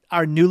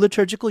our new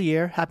liturgical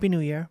year. Happy New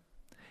Year.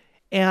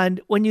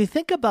 And when you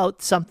think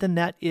about something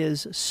that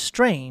is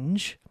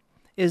strange,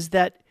 is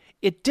that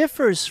it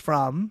differs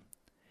from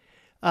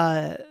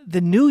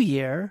the new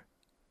year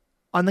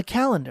on the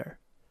calendar.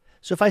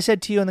 So if I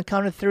said to you on the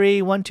count of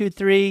three, 1, 2,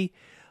 3,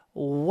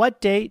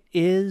 what date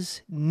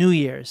is New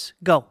Year's?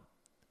 Go.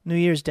 New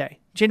Year's Day,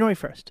 January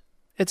 1st.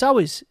 It's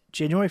always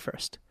January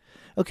 1st.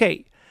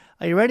 Okay,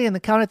 are you ready? On the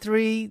count of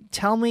 3,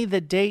 tell me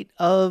the date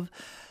of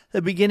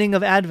the beginning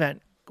of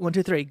Advent. 1,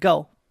 2, 3,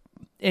 go.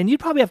 And you'd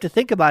probably have to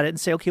think about it and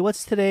say, okay,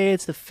 what's today?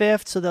 It's the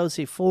 5th, so that would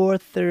say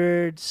 4th,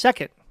 3rd,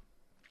 2nd.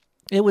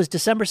 It was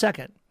December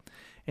 2nd,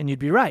 and you'd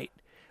be right.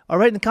 All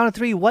right, in the count of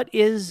 3, what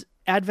is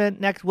Advent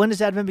next? When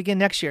does Advent begin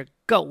next year?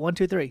 Go, 1,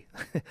 2, 3.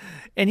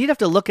 And you'd have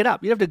to look it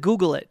up. You'd have to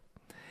Google it.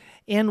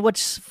 And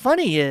what's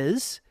funny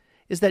is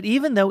that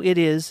even though it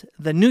is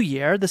the new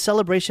year, the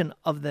celebration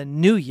of the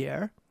new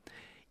year,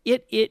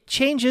 it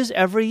changes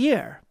every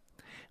year.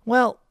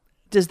 Well,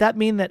 does that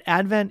mean that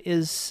Advent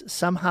is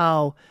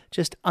somehow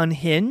just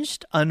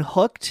unhinged,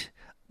 unhooked,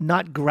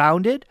 not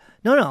grounded?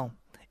 No.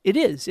 It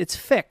is. It's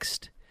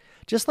fixed.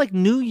 Just like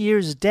New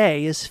Year's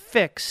Day is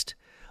fixed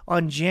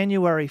on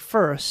January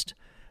 1st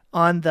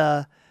on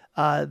the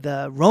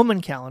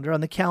Roman calendar,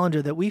 on the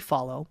calendar that we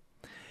follow,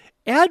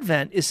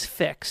 Advent is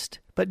fixed,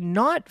 but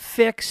not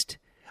fixed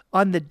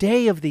on the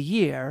day of the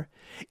year.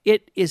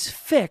 It is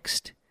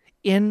fixed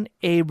in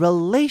a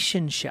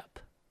relationship.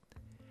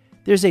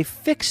 There's a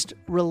fixed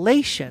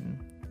relation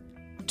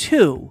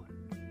to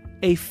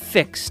a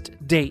fixed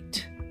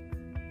date.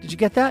 Did you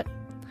get that?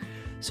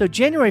 So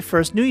January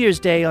 1st, New Year's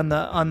Day on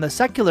the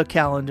secular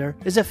calendar,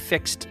 is a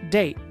fixed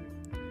date,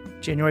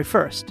 January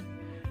 1st.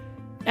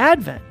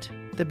 Advent,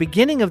 the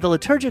beginning of the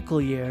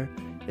liturgical year,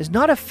 is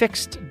not a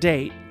fixed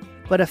date,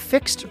 but a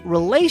fixed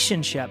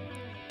relationship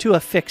to a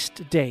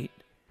fixed date.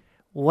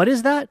 What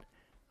is that?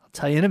 I'll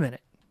tell you in a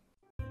minute.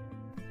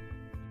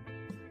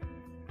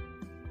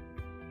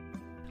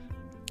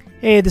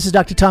 Hey, this is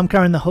Dr. Tom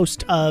Curran, the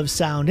host of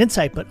Sound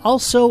Insight, but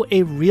also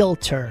a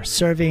realtor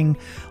serving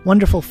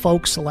wonderful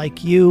folks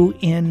like you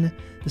in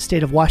the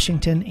state of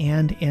Washington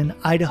and in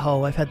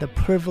Idaho. I've had the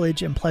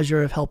privilege and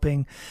pleasure of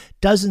helping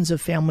dozens of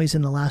families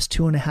in the last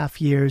 2.5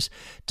 years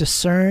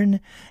discern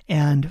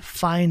and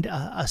find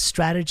a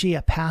strategy,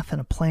 a path, and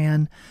a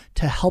plan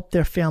to help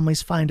their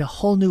families find a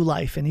whole new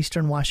life in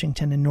eastern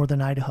Washington and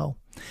northern Idaho.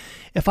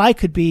 If I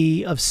could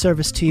be of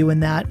service to you in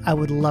that, I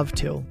would love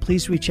to.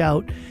 Please reach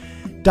out.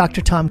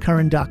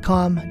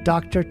 drtomcurran.com,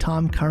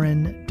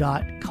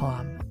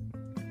 drtomcurran.com.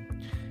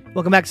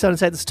 Welcome back to Sound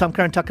Insight. This is Tom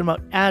Curran talking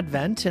about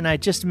Advent, and I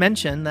just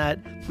mentioned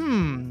that,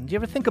 do you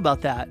ever think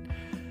about that?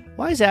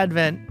 Why is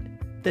Advent,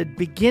 the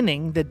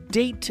beginning, the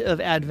date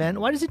of Advent,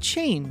 why does it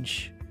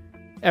change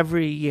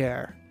every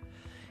year?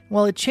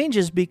 Well, it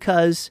changes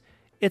because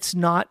it's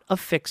not a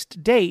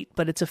fixed date,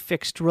 but it's a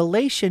fixed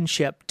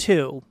relationship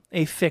to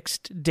a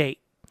fixed date.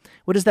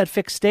 What is that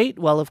fixed date?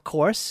 Well, of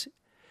course,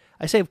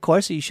 I say, of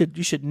course, you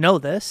should know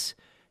this.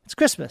 It's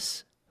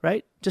Christmas,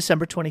 right?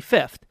 December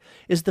 25th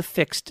is the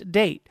fixed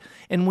date.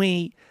 And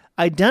we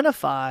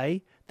identify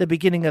the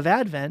beginning of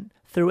Advent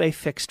through a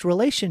fixed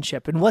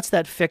relationship. And what's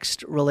that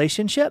fixed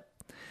relationship?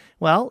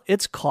 Well,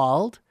 it's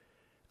called,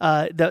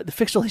 the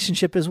fixed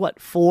relationship is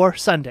what? 4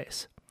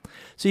 Sundays.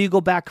 So you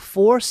go back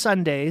 4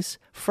 Sundays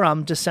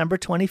from December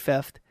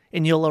 25th,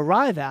 and you'll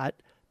arrive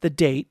at the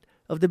date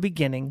of the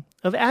beginning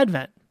of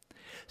Advent.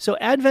 So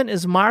Advent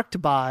is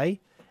marked by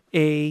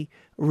a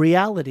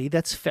reality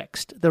that's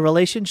fixed, the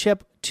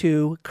relationship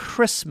to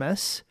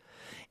Christmas,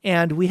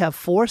 and we have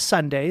 4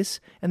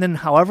 Sundays, and then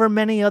however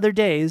many other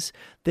days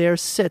there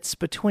sits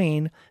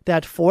between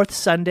that 4th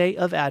Sunday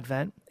of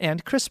Advent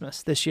and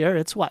Christmas. This year,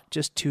 it's what?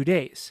 Just 2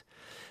 days.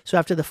 So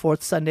after the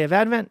 4th Sunday of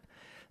Advent,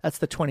 that's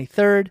the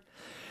 23rd,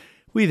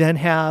 we then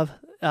have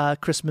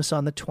Christmas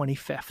on the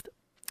 25th.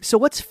 So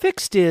what's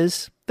fixed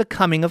is the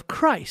coming of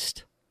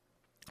Christ.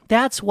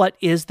 That's what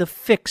is the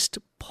fixed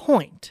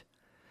point.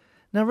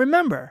 Now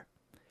remember,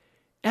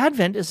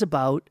 Advent is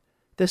about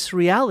this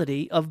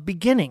reality of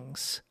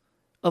beginnings,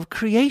 of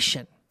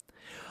creation,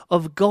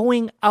 of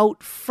going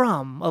out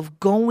from, of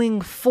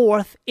going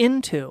forth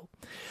into.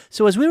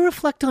 So as we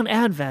reflect on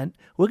Advent,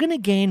 we're going to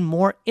gain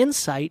more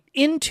insight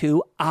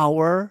into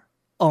our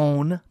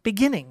own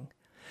beginning.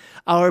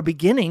 Our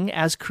beginning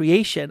as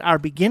creation, our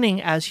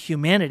beginning as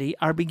humanity,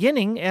 our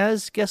beginning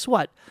as, guess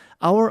what?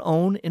 Our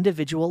own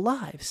individual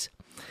lives.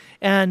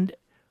 And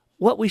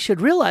what we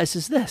should realize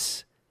is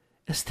this,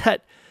 is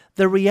that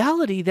the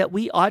reality that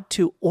we ought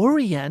to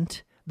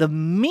orient the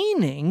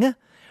meaning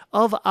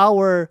of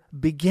our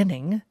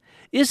beginning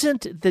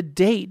isn't the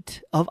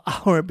date of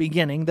our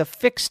beginning, the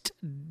fixed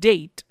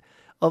date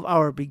of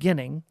our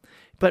beginning,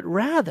 but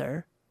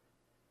rather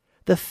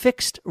the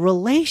fixed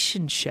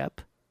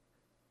relationship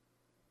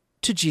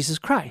to Jesus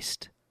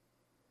Christ.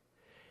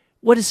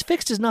 what is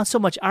fixed is not so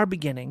much our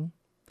beginning,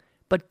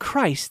 but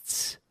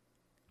Christ's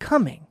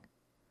coming.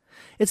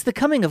 It's the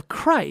coming of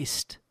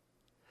Christ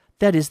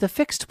that is the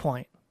fixed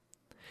point.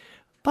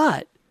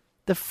 But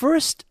the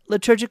first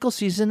liturgical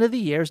season of the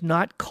year is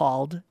not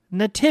called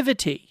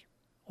Nativity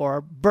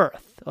or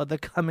birth or the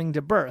coming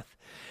to birth,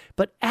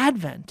 but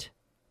Advent,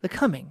 the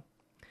coming.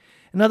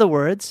 In other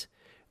words,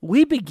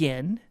 we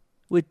begin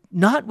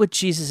not with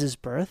Jesus'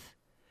 birth,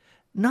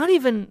 not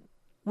even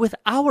with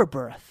our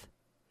birth,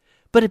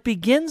 but it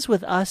begins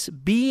with us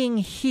being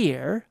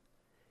here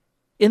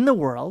in the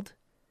world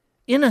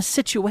in a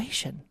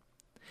situation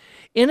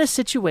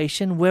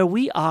where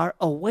we are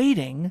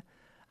awaiting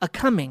a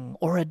coming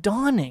or a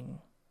dawning.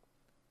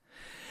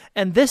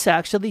 And this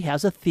actually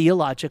has a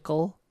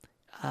theological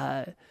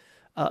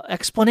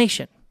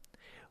explanation.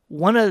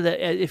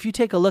 If you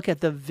take a look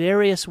at the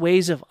various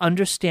ways of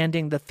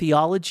understanding the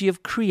theology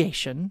of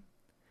creation,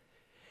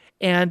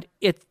 and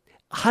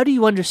how do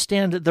you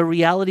understand the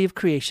reality of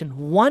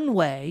creation? One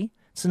way,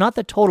 it's not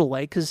the total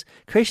way, because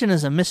creation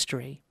is a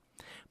mystery,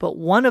 but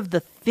one of the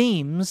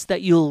themes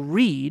that you'll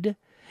read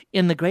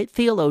in the great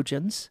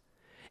theologians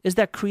is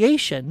that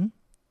creation,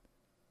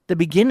 the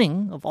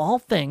beginning of all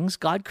things,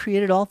 God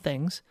created all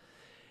things,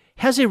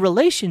 has a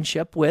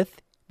relationship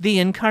with the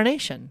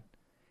incarnation,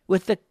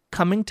 with the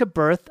coming to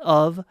birth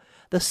of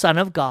the Son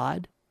of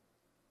God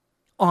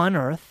on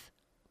earth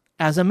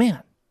as a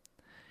man.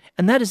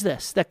 And that is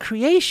this, that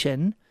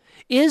creation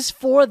is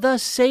for the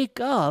sake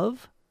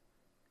of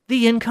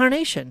the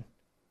incarnation.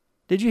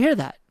 Did you hear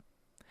that?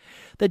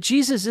 That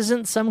Jesus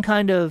isn't some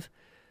kind of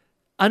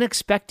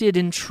unexpected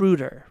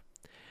intruder,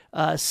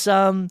 a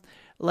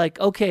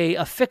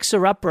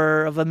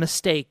fixer-upper of a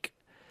mistake,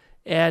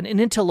 and an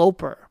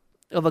interloper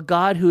of a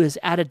God who is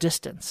at a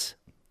distance.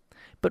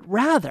 But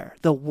rather,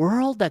 the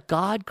world that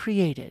God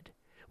created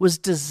was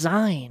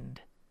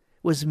designed,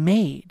 was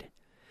made,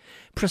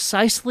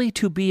 precisely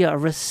to be a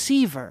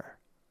receiver,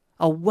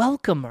 a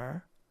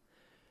welcomer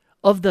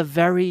of the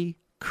very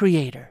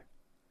Creator.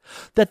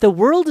 That the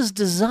world is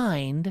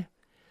designed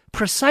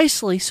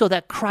precisely so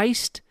that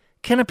Christ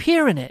can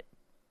appear in it.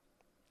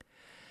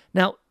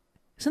 Now,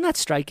 isn't that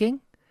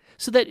striking?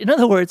 So that, in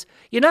other words,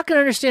 you're not going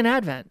to understand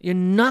Advent. You're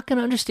not going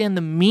to understand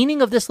the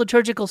meaning of this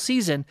liturgical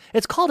season.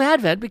 It's called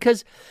Advent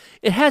because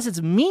it has its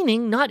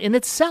meaning not in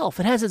itself.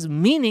 It has its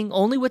meaning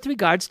only with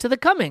regards to the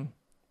coming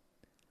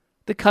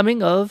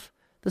of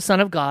the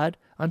Son of God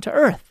unto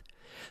earth.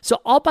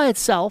 So all by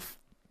itself,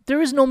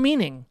 there is no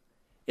meaning.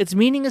 Its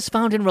meaning is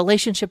found in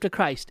relationship to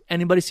Christ.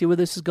 Anybody see where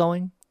this is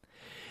going?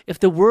 If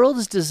the world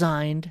is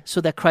designed so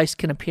that Christ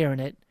can appear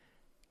in it,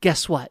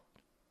 guess what?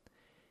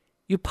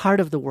 You're part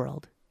of the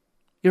world.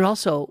 You're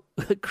also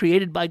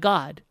created by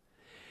God.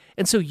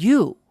 And so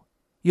your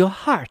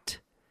heart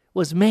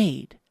was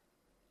made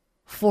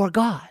for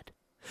God.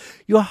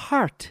 Your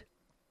heart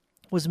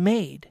was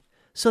made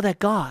so that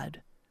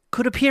God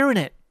could appear in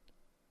it.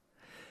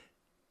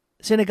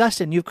 St.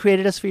 Augustine, you've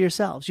created us for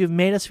yourselves. You've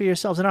made us for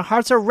yourselves. And our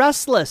hearts are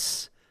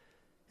restless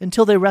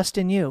until they rest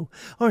in you,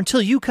 or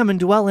until you come and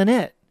dwell in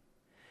it.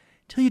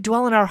 Until you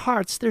dwell in our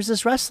hearts, there's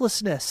this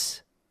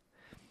restlessness.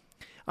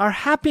 Our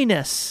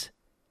happiness,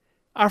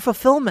 our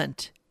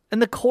fulfillment,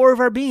 and the core of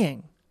our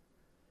being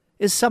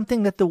is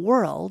something that the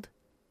world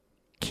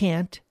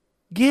can't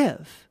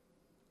give.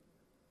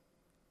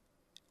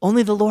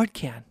 Only the Lord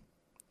can.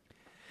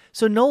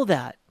 So know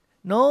that.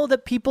 Know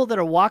that people that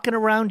are walking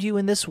around you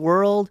in this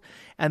world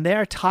and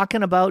they're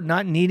talking about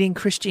not needing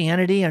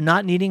Christianity or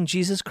not needing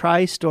Jesus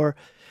Christ, or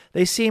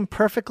they seem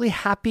perfectly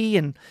happy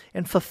and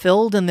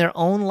fulfilled in their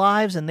own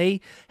lives, and they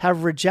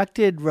have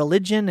rejected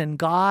religion and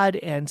God,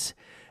 and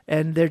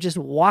they're just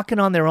walking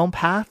on their own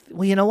path.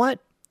 Well, you know what?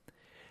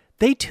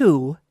 They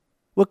too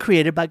were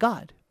created by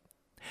God.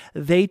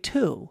 They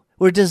too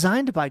were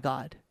designed by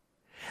God.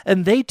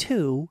 And they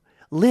too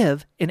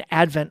live in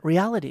Advent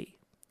reality,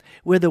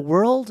 where the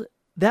world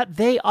that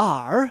they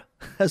are,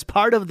 as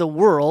part of the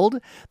world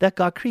that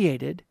God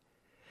created,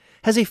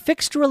 has a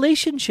fixed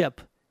relationship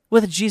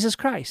with Jesus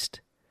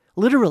Christ.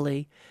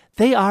 Literally,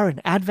 they are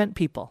an Advent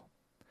people.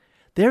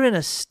 They're in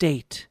a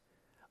state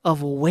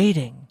of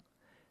waiting,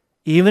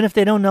 even if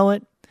they don't know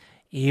it,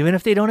 even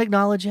if they don't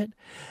acknowledge it,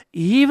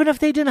 even if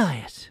they deny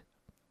it.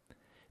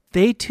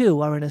 They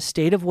too are in a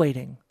state of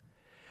waiting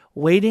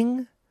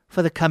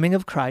for the coming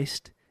of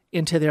Christ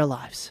into their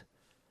lives.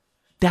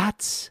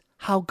 That's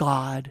how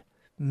God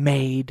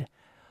made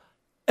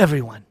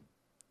everyone.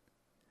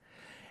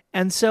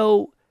 And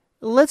so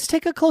let's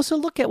take a closer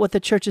look at what the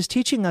church is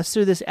teaching us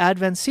through this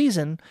Advent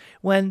season,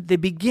 when the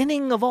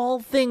beginning of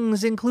all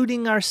things,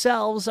 including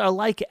ourselves, are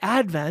like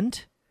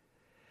Advent.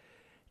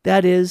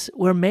 That is,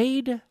 we're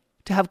made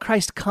to have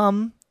Christ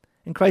come,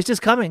 and Christ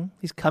is coming.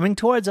 He's coming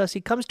towards us.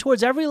 He comes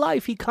towards every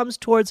life. He comes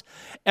towards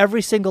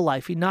every single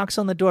life. He knocks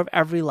on the door of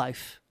every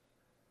life.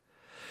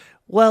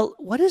 Well,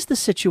 what is the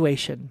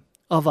situation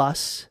of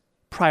us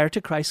prior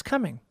to Christ's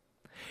coming?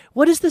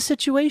 What is the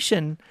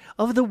situation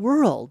of the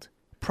world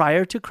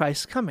prior to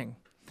Christ's coming?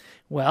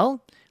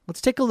 Well,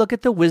 let's take a look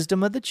at the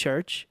wisdom of the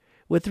church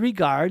with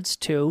regards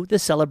to the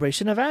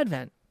celebration of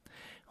Advent.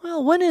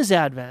 Well, when is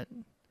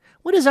Advent?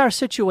 What is our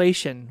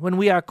situation when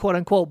we are quote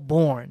unquote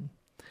born?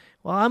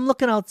 Well, I'm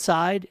looking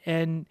outside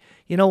and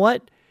you know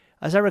what?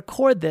 As I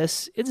record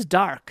this, it's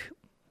dark.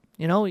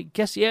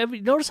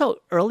 Notice how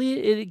early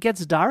it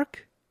gets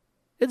dark?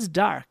 It's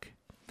dark.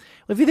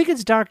 Well, if you think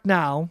it's dark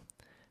now,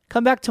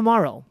 come back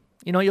tomorrow.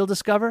 You know what you'll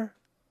discover?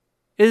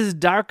 It is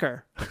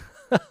darker.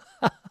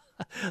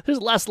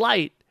 There's less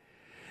light.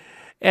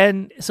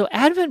 And so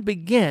Advent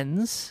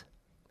begins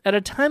at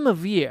a time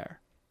of year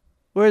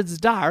where it's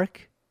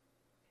dark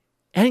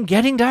and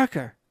getting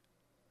darker.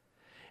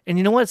 And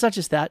you know what? It's not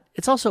just that.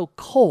 It's also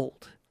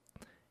cold.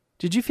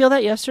 Did you feel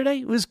that yesterday?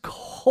 It was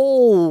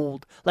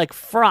cold, like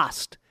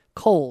frost,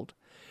 cold.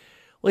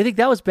 Well, you think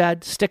that was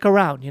bad? Stick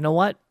around. You know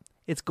what?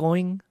 It's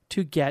going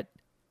to get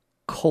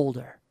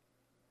colder.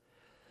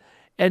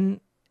 And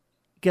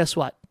guess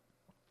what?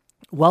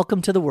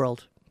 Welcome to the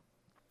world.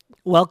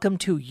 Welcome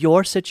to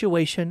your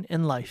situation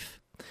in life.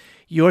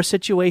 Your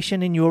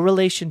situation in your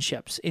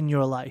relationships in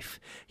your life.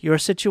 Your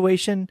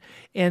situation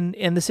and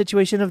the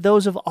situation of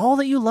those of all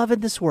that you love in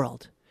this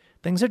world.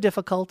 Things are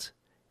difficult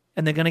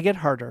and they're going to get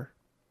harder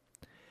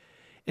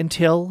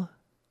until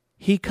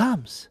he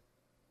comes.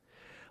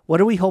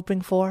 What are we hoping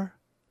for?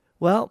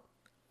 Well,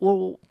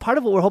 part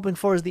of what we're hoping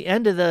for is the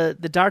end of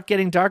the dark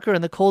getting darker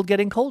and the cold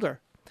getting colder.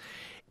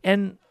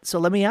 And so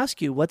let me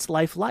ask you, what's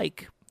life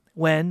like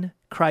when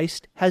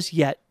Christ has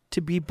yet to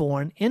be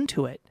born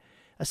into it?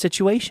 A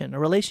situation, a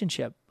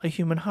relationship, a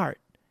human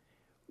heart.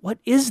 What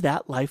is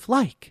that life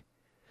like?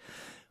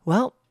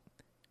 Well,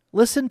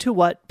 listen to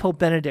what Pope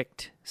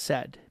Benedict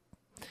said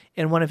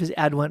in one of his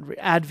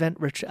Advent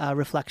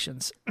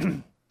reflections.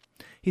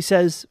 He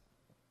says,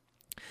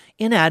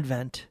 in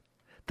Advent,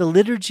 the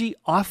liturgy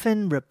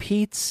often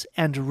repeats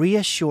and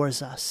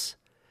reassures us,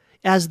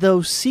 as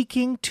though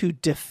seeking to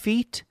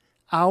defeat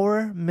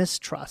our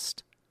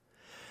mistrust,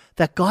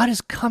 that God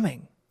is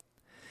coming.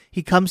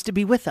 He comes to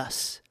be with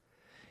us.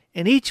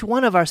 In each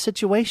one of our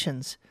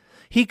situations,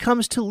 he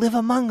comes to live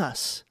among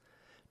us,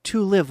 to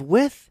live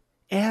with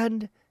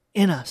and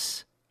in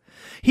us.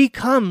 He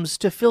comes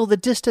to fill the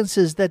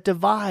distances that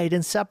divide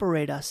and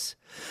separate us.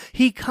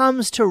 He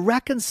comes to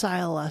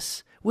reconcile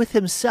us with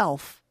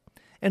himself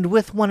and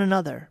with one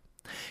another.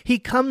 He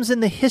comes in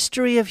the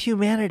history of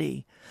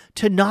humanity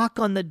to knock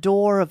on the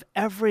door of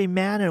every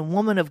man and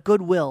woman of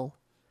goodwill,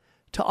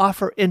 to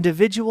offer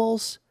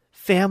individuals,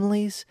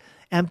 families,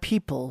 and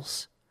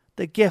peoples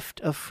the gift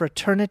of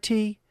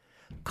fraternity,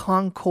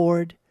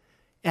 concord,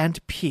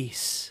 and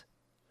peace.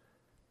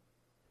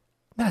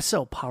 That's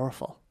so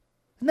powerful.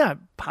 Isn't that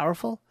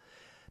powerful?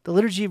 The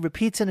liturgy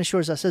repeats and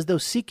assures us as though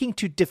seeking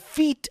to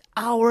defeat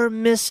our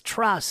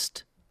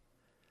mistrust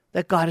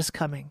that God is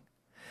coming.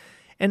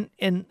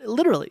 And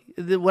literally,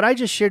 what I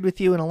just shared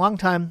with you in a long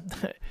time,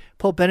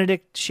 Pope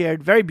Benedict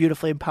shared very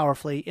beautifully and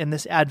powerfully in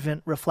this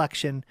Advent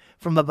reflection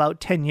from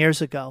about 10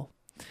 years ago.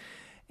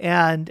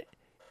 And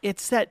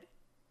it's that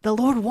the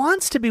Lord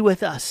wants to be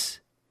with us.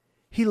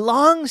 He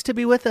longs to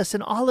be with us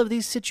in all of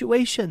these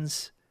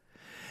situations.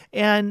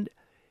 And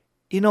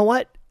you know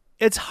what?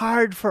 It's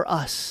hard for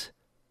us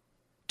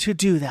to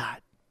do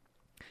that.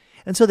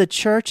 And so the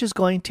church is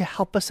going to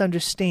help us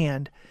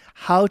understand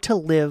how to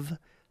live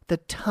the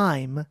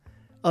time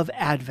of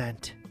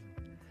Advent.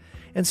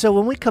 And so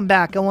when we come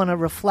back, I want to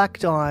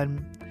reflect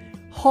on,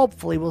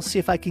 hopefully we'll see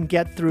if I can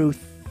get through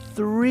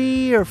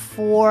 3 or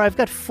 4. I've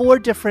got 4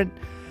 different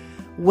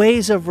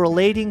ways of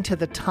relating to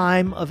the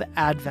time of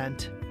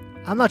Advent.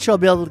 I'm not sure I'll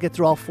be able to get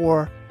through all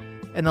 4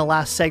 in the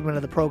last segment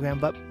of the program,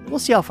 but we'll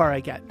see how far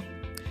I get.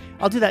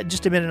 I'll do that in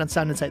just a minute on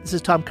Sound Insight. This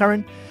is Tom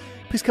Curran.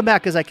 Please come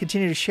back as I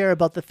continue to share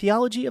about the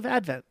theology of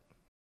Advent.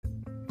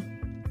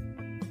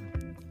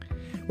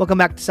 Welcome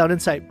back to Sound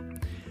Insight.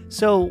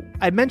 So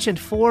I mentioned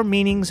 4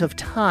 meanings of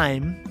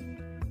time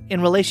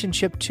in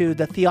relationship to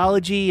the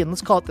theology and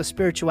let's call it the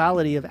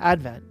spirituality of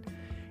Advent.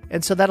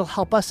 And so that'll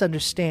help us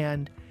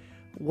understand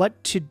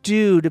what to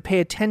do to pay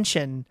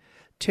attention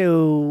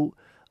to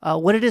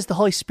what it is the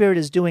Holy Spirit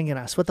is doing in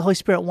us, what the Holy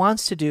Spirit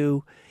wants to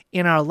do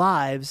in our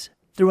lives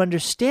through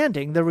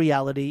understanding the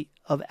reality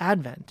of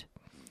Advent.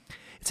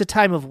 It's a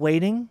time of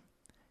waiting.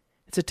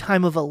 It's a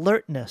time of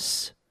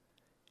alertness.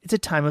 It's a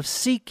time of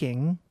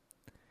seeking.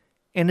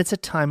 And it's a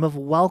time of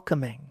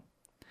welcoming.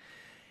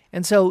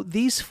 And so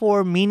these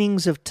 4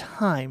 meanings of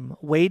time,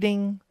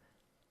 waiting,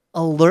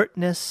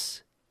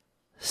 alertness,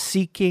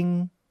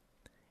 seeking,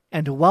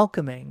 and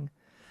welcoming,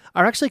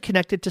 are actually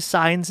connected to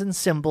signs and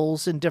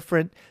symbols and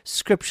different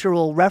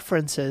scriptural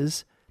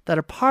references that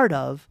are part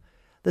of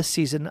the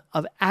season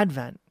of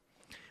Advent.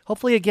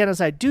 Hopefully, again,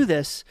 as I do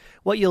this,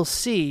 what you'll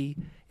see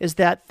is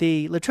that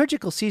the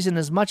liturgical season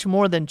is much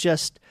more than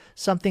just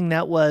something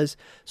that was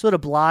sort of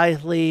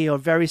blithely or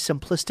very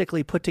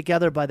simplistically put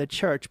together by the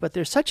church, but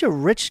there's such a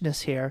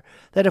richness here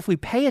that if we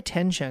pay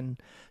attention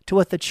to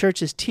what the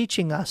church is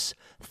teaching us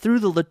through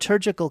the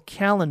liturgical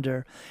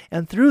calendar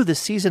and through the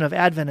season of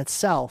Advent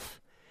itself,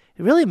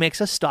 it really makes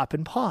us stop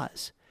and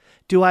pause.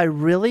 Do I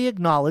really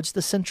acknowledge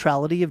the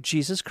centrality of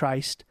Jesus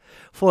Christ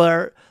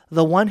for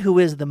the one who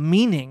is the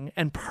meaning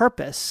and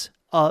purpose,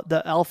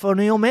 the Alpha and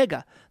the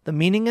Omega, the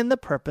meaning and the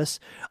purpose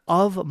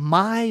of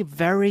my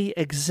very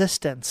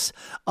existence,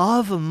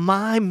 of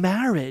my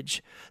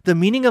marriage. The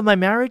meaning of my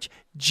marriage,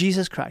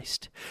 Jesus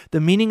Christ.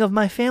 The meaning of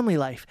my family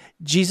life,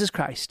 Jesus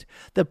Christ.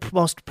 The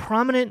most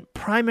prominent,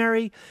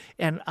 primary,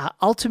 and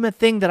ultimate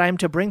thing that I am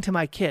to bring to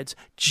my kids,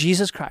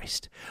 Jesus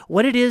Christ.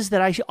 What it is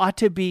that I ought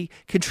to be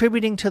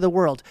contributing to the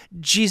world,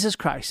 Jesus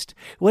Christ.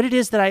 What it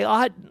is that I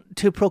ought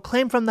to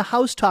proclaim from the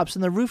housetops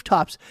and the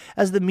rooftops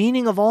as the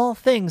meaning of all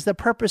things, the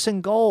purpose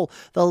and goal,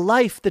 the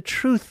life, the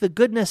truth, the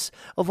goodness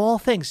of all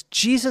things,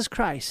 Jesus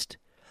Christ.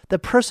 The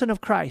person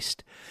of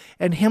Christ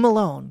and Him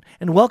alone,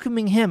 and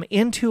welcoming Him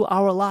into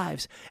our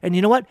lives. And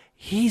you know what?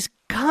 He's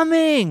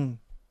coming.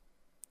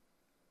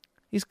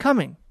 He's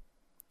coming.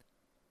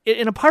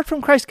 And apart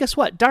from Christ, guess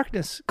what?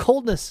 Darkness,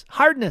 coldness,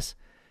 hardness.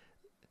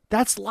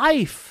 That's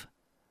life.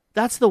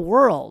 That's the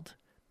world.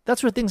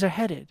 That's where things are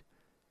headed.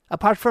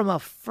 Apart from a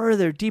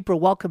further, deeper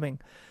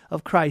welcoming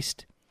of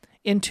Christ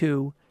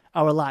into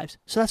our lives.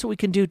 So that's what we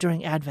can do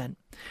during Advent.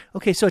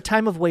 Okay, so a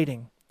time of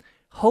waiting.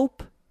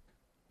 Hope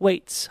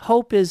waits.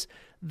 Hope is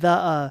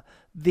the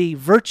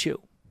virtue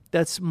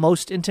that's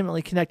most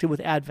intimately connected with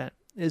Advent,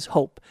 is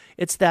hope.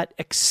 It's that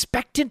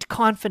expectant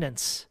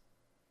confidence.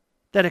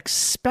 That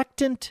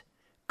expectant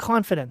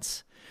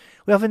confidence.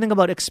 We often think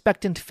about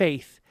expectant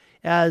faith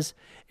as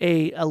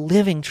a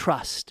living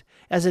trust,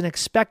 as an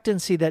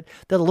expectancy that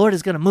the Lord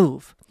is going to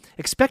move.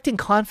 Expectant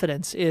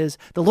confidence is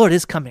the Lord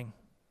is coming.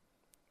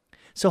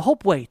 So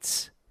hope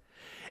waits.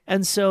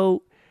 And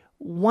so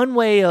one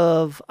way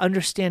of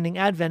understanding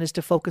Advent is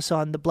to focus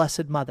on the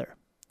Blessed Mother.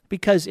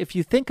 Because if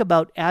you think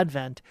about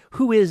Advent,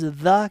 who is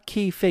the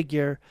key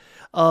figure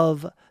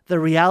of the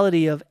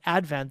reality of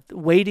Advent,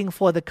 waiting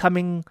for the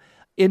coming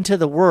into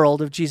the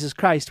world of Jesus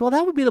Christ? Well,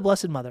 that would be the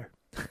Blessed Mother,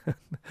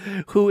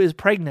 who is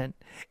pregnant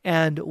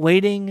and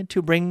waiting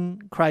to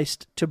bring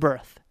Christ to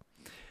birth.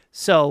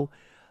 So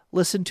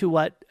listen to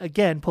what,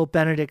 again, Pope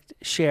Benedict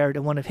shared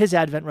in one of his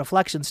Advent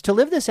reflections. To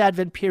live this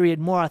Advent period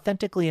more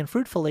authentically and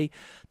fruitfully,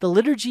 the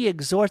liturgy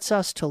exhorts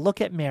us to look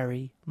at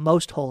Mary,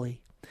 most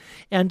holy,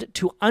 and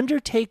to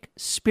undertake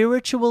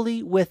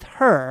spiritually with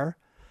her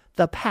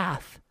the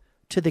path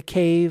to the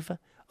cave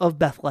of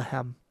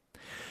Bethlehem.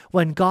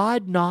 When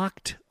God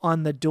knocked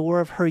on the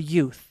door of her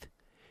youth,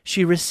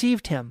 she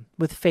received him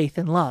with faith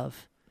and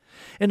love.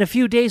 In a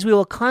few days, we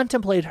will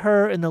contemplate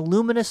her in the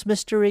luminous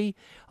mystery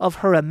of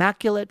her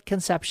immaculate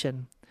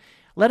conception.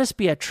 Let us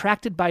be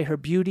attracted by her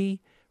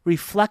beauty,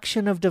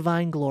 reflection of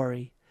divine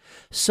glory,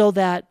 so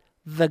that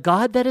the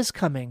God that is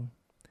coming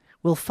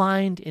will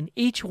find in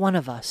each one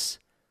of us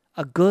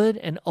a good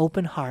and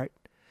open heart,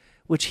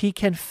 which he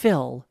can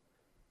fill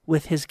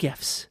with his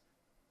gifts.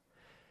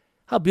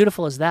 How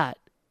beautiful is that?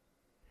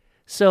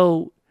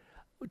 So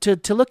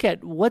to look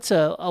at what's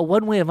a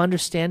one way of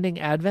understanding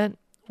Advent,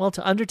 well,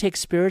 to undertake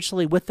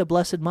spiritually with the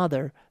Blessed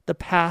Mother the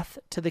path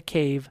to the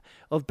cave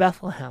of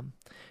Bethlehem.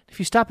 If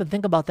you stop and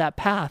think about that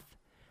path,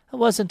 it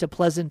wasn't a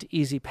pleasant,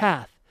 easy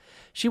path.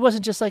 She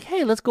wasn't just like,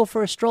 hey, let's go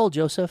for a stroll,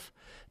 Joseph.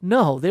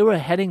 No, they were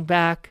heading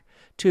back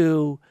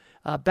to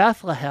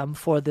Bethlehem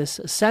for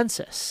this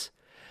census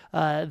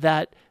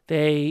that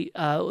they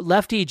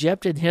left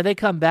Egypt, and here they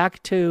come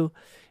back to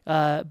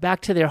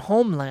their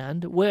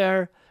homeland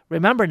where,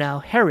 remember now,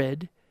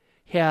 Herod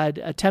had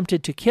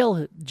attempted to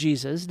kill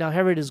Jesus. Now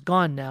Herod is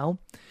gone now,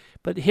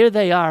 but here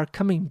they are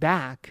coming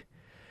back.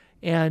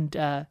 And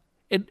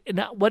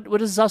what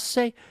does this also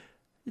say?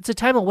 It's a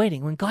time of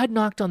waiting. When God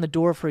knocked on the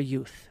door for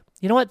youth.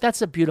 You know what?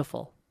 That's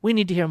beautiful. We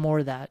need to hear more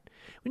of that.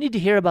 We need to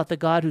hear about the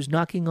God who's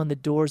knocking on the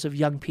doors of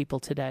young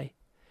people today.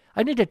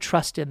 I need to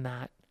trust in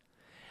that.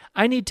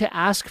 I need to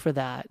ask for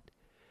that.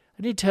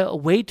 I need to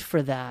wait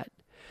for that.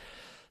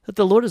 That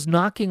the Lord is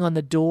knocking on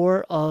the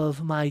door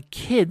of my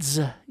kids'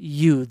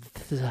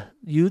 youth.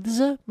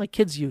 My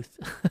kids' youth.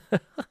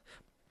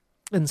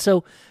 And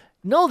so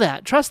know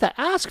that, trust that,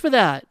 ask for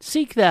that,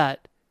 seek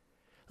that.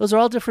 Those are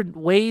all different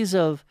ways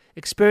of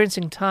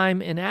experiencing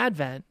time in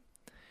Advent.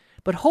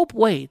 But hope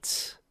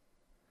waits.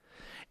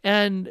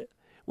 And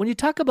when you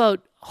talk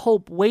about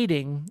hope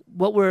waiting,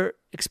 what we're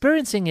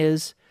experiencing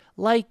is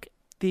like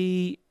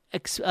the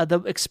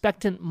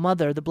expectant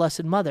mother, the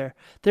Blessed Mother.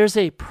 There's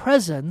a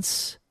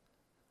presence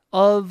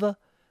of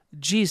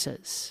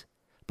Jesus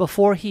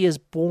before he is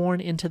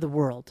born into the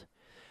world.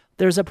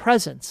 There's a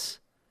presence.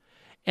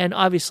 And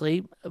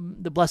obviously,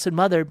 the Blessed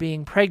Mother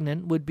being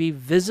pregnant would be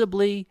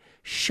visibly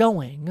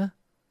showing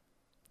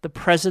the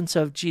presence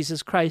of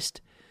Jesus Christ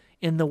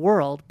in the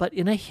world, but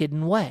in a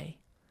hidden way.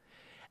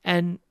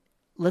 And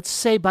let's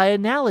say by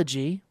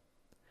analogy,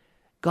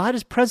 God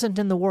is present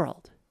in the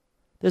world.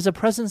 There's a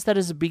presence that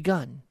has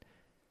begun,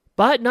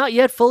 but not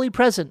yet fully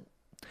present.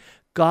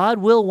 God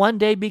will one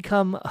day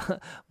become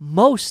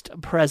most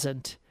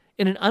present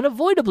in an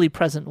unavoidably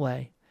present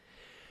way.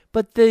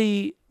 But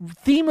the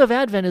theme of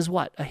Advent is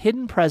what? A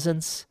hidden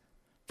presence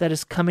that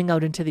is coming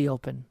out into the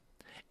open,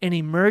 an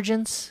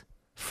emergence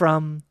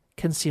from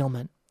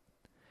concealment.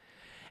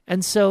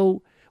 And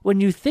so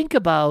when you think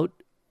about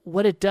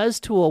what it does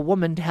to a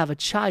woman to have a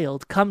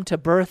child come to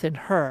birth in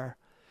her,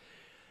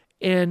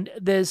 And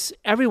there's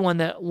everyone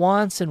that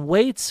wants and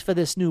waits for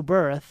this new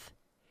birth,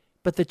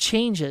 but the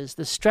changes,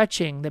 the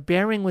stretching, the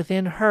bearing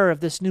within her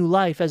of this new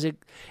life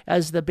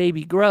as the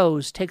baby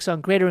grows, takes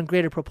on greater and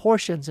greater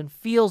proportions and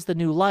feels the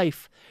new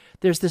life.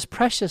 There's this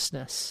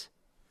preciousness.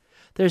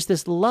 There's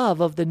this love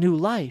of the new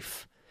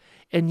life.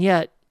 And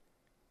yet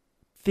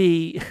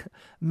the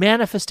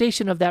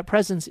manifestation of that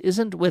presence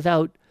isn't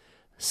without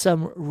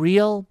some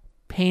real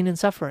pain and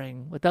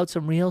suffering, without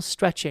some real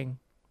stretching.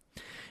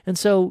 And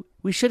so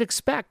we should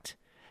expect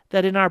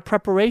that in our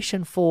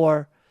preparation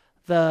for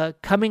the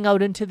coming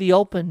out into the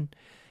open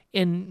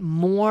in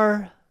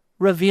more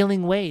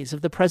revealing ways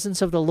of the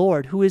presence of the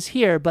Lord, who is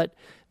here but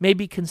may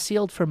be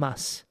concealed from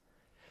us,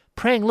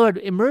 praying, Lord,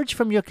 emerge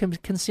from your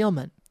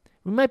concealment.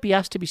 We might be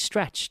asked to be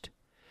stretched,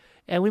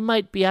 and we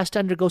might be asked to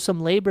undergo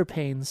some labor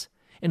pains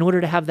in order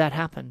to have that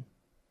happen.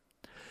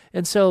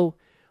 And so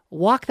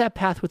walk that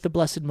path with the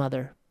Blessed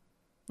Mother.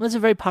 That's a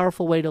very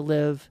powerful way to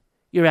live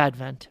your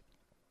Advent.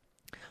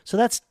 So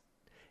that's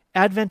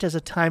Advent as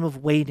a time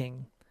of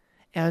waiting,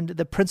 and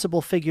the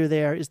principal figure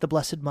there is the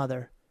Blessed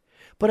Mother.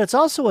 But it's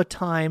also a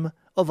time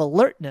of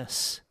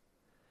alertness.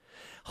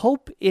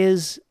 Hope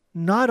is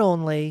not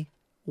only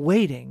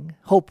waiting,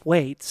 hope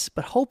waits,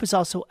 but hope is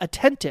also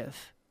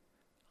attentive.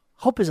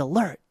 Hope is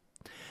alert.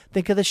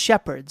 Think of the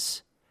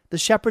shepherds. The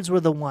shepherds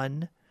were the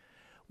one,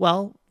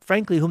 well,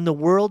 frankly, whom the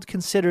world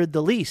considered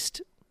the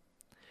least.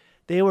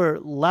 They were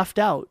left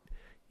out.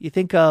 You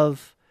think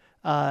of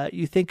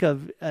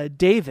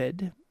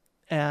David,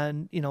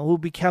 and who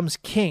becomes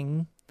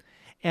king,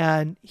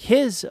 and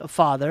his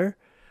father,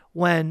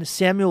 when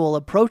Samuel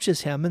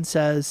approaches him and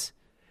says,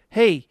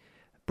 "Hey,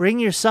 bring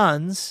your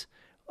sons.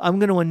 I'm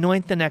going to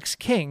anoint the next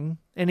king,"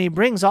 and he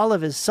brings all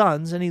of his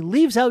sons, and he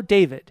leaves out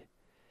David.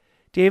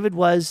 David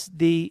was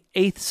the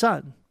 8th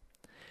son.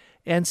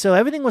 And so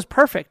everything was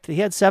perfect. He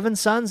had 7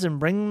 sons and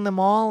bringing them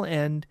all,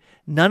 and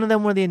none of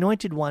them were the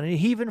anointed one. And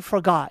he even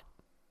forgot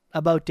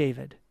about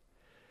David.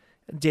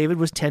 David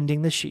was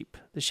tending the sheep,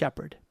 the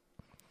shepherd.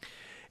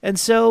 And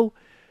so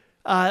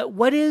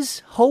what is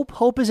hope?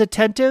 Hope is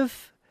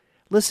attentive.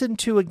 Listen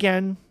to,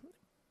 again,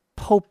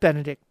 Pope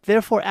Benedict.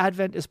 Therefore,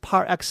 Advent is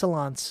par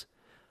excellence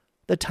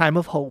the time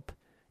of hope,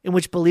 in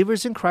which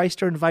believers in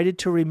Christ are invited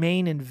to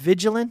remain in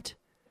vigilant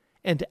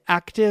and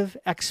active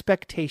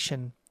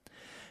expectation,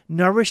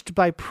 nourished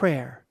by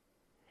prayer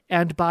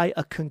and by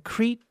a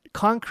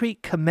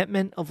concrete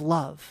commitment of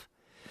love.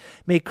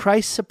 May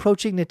Christ's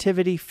approaching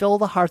nativity fill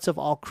the hearts of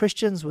all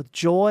Christians with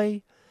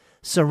joy,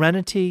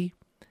 serenity,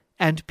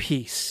 and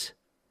peace.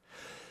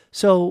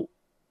 So,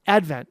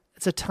 Advent,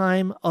 it's a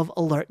time of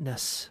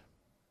alertness.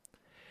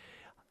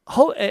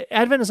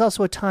 Advent is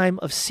also a time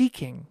of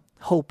seeking.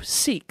 Hope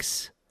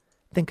seeks.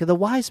 Think of the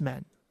wise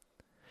men,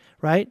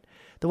 right?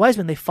 The wise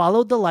men, they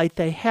followed the light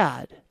they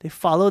had. They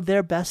followed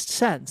their best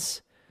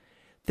sense.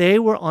 They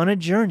were on a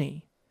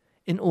journey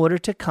in order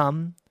to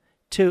come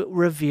to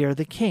revere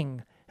the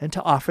King and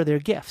to offer their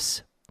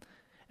gifts.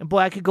 And boy,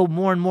 I could go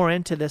more and more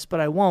into this, but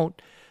I won't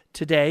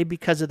today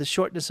because of the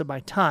shortness of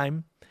my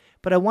time.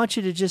 But I want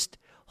you to just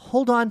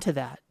hold on to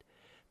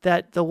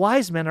that the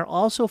wise men are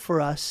also for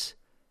us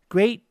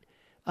great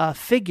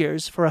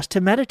figures for us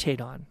to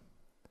meditate on.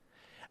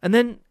 And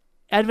then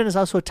Advent is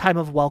also a time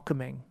of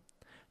welcoming,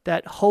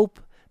 that hope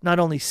not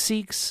only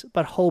seeks,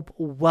 but hope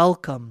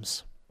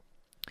welcomes.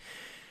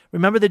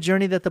 Remember the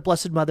journey that the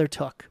Blessed Mother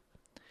took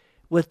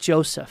with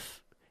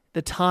Joseph.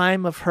 The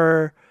time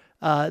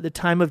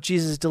of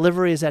Jesus'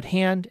 delivery is at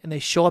hand, and they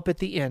show up at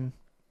the inn,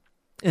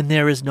 and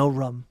there is no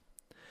room.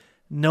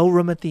 No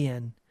room at the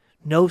inn.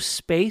 No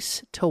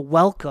space to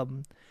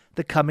welcome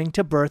the coming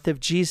to birth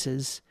of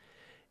Jesus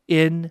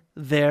in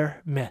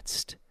their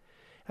midst.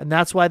 And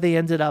that's why they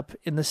ended up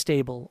in the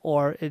stable,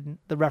 or in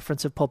the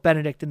reference of Pope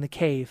Benedict, in the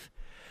cave,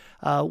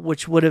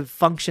 which would have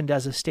functioned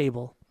as a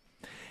stable.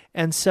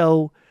 And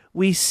so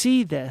we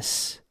see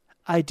this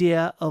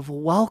idea of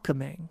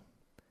welcoming,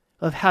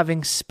 of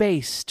having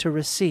space to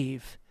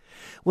receive.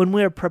 When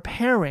we're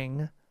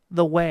preparing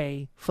the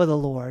way for the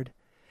Lord,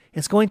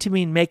 it's going to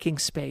mean making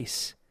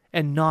space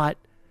and not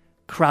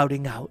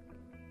crowding out.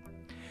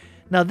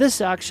 Now,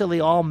 this actually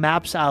all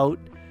maps out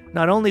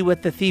not only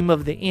with the theme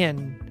of the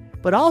inn,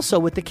 but also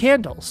with the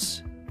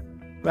candles,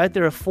 right?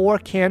 There are 4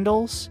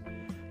 candles.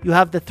 You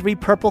have the 3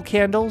 purple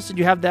candles, and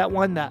you have that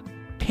one, that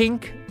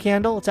pink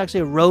candle. It's actually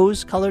a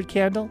rose-colored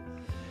candle.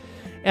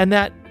 And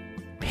that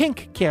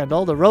pink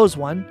candle, the rose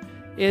one,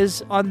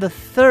 is on the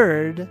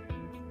 3rd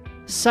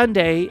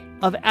Sunday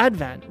of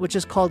Advent, which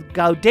is called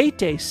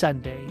Gaudete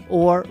Sunday,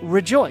 or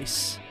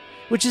Rejoice,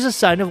 which is a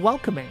sign of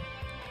welcoming,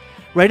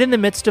 right in the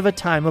midst of a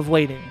time of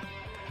waiting.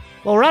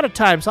 Well, we're out of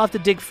time, so I'll have to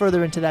dig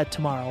further into that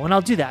tomorrow, and I'll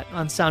do that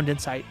on Sound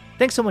Insight.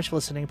 Thanks so much for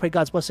listening. Pray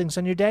God's blessings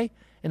on your day,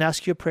 and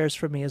ask your prayers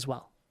for me as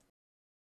well.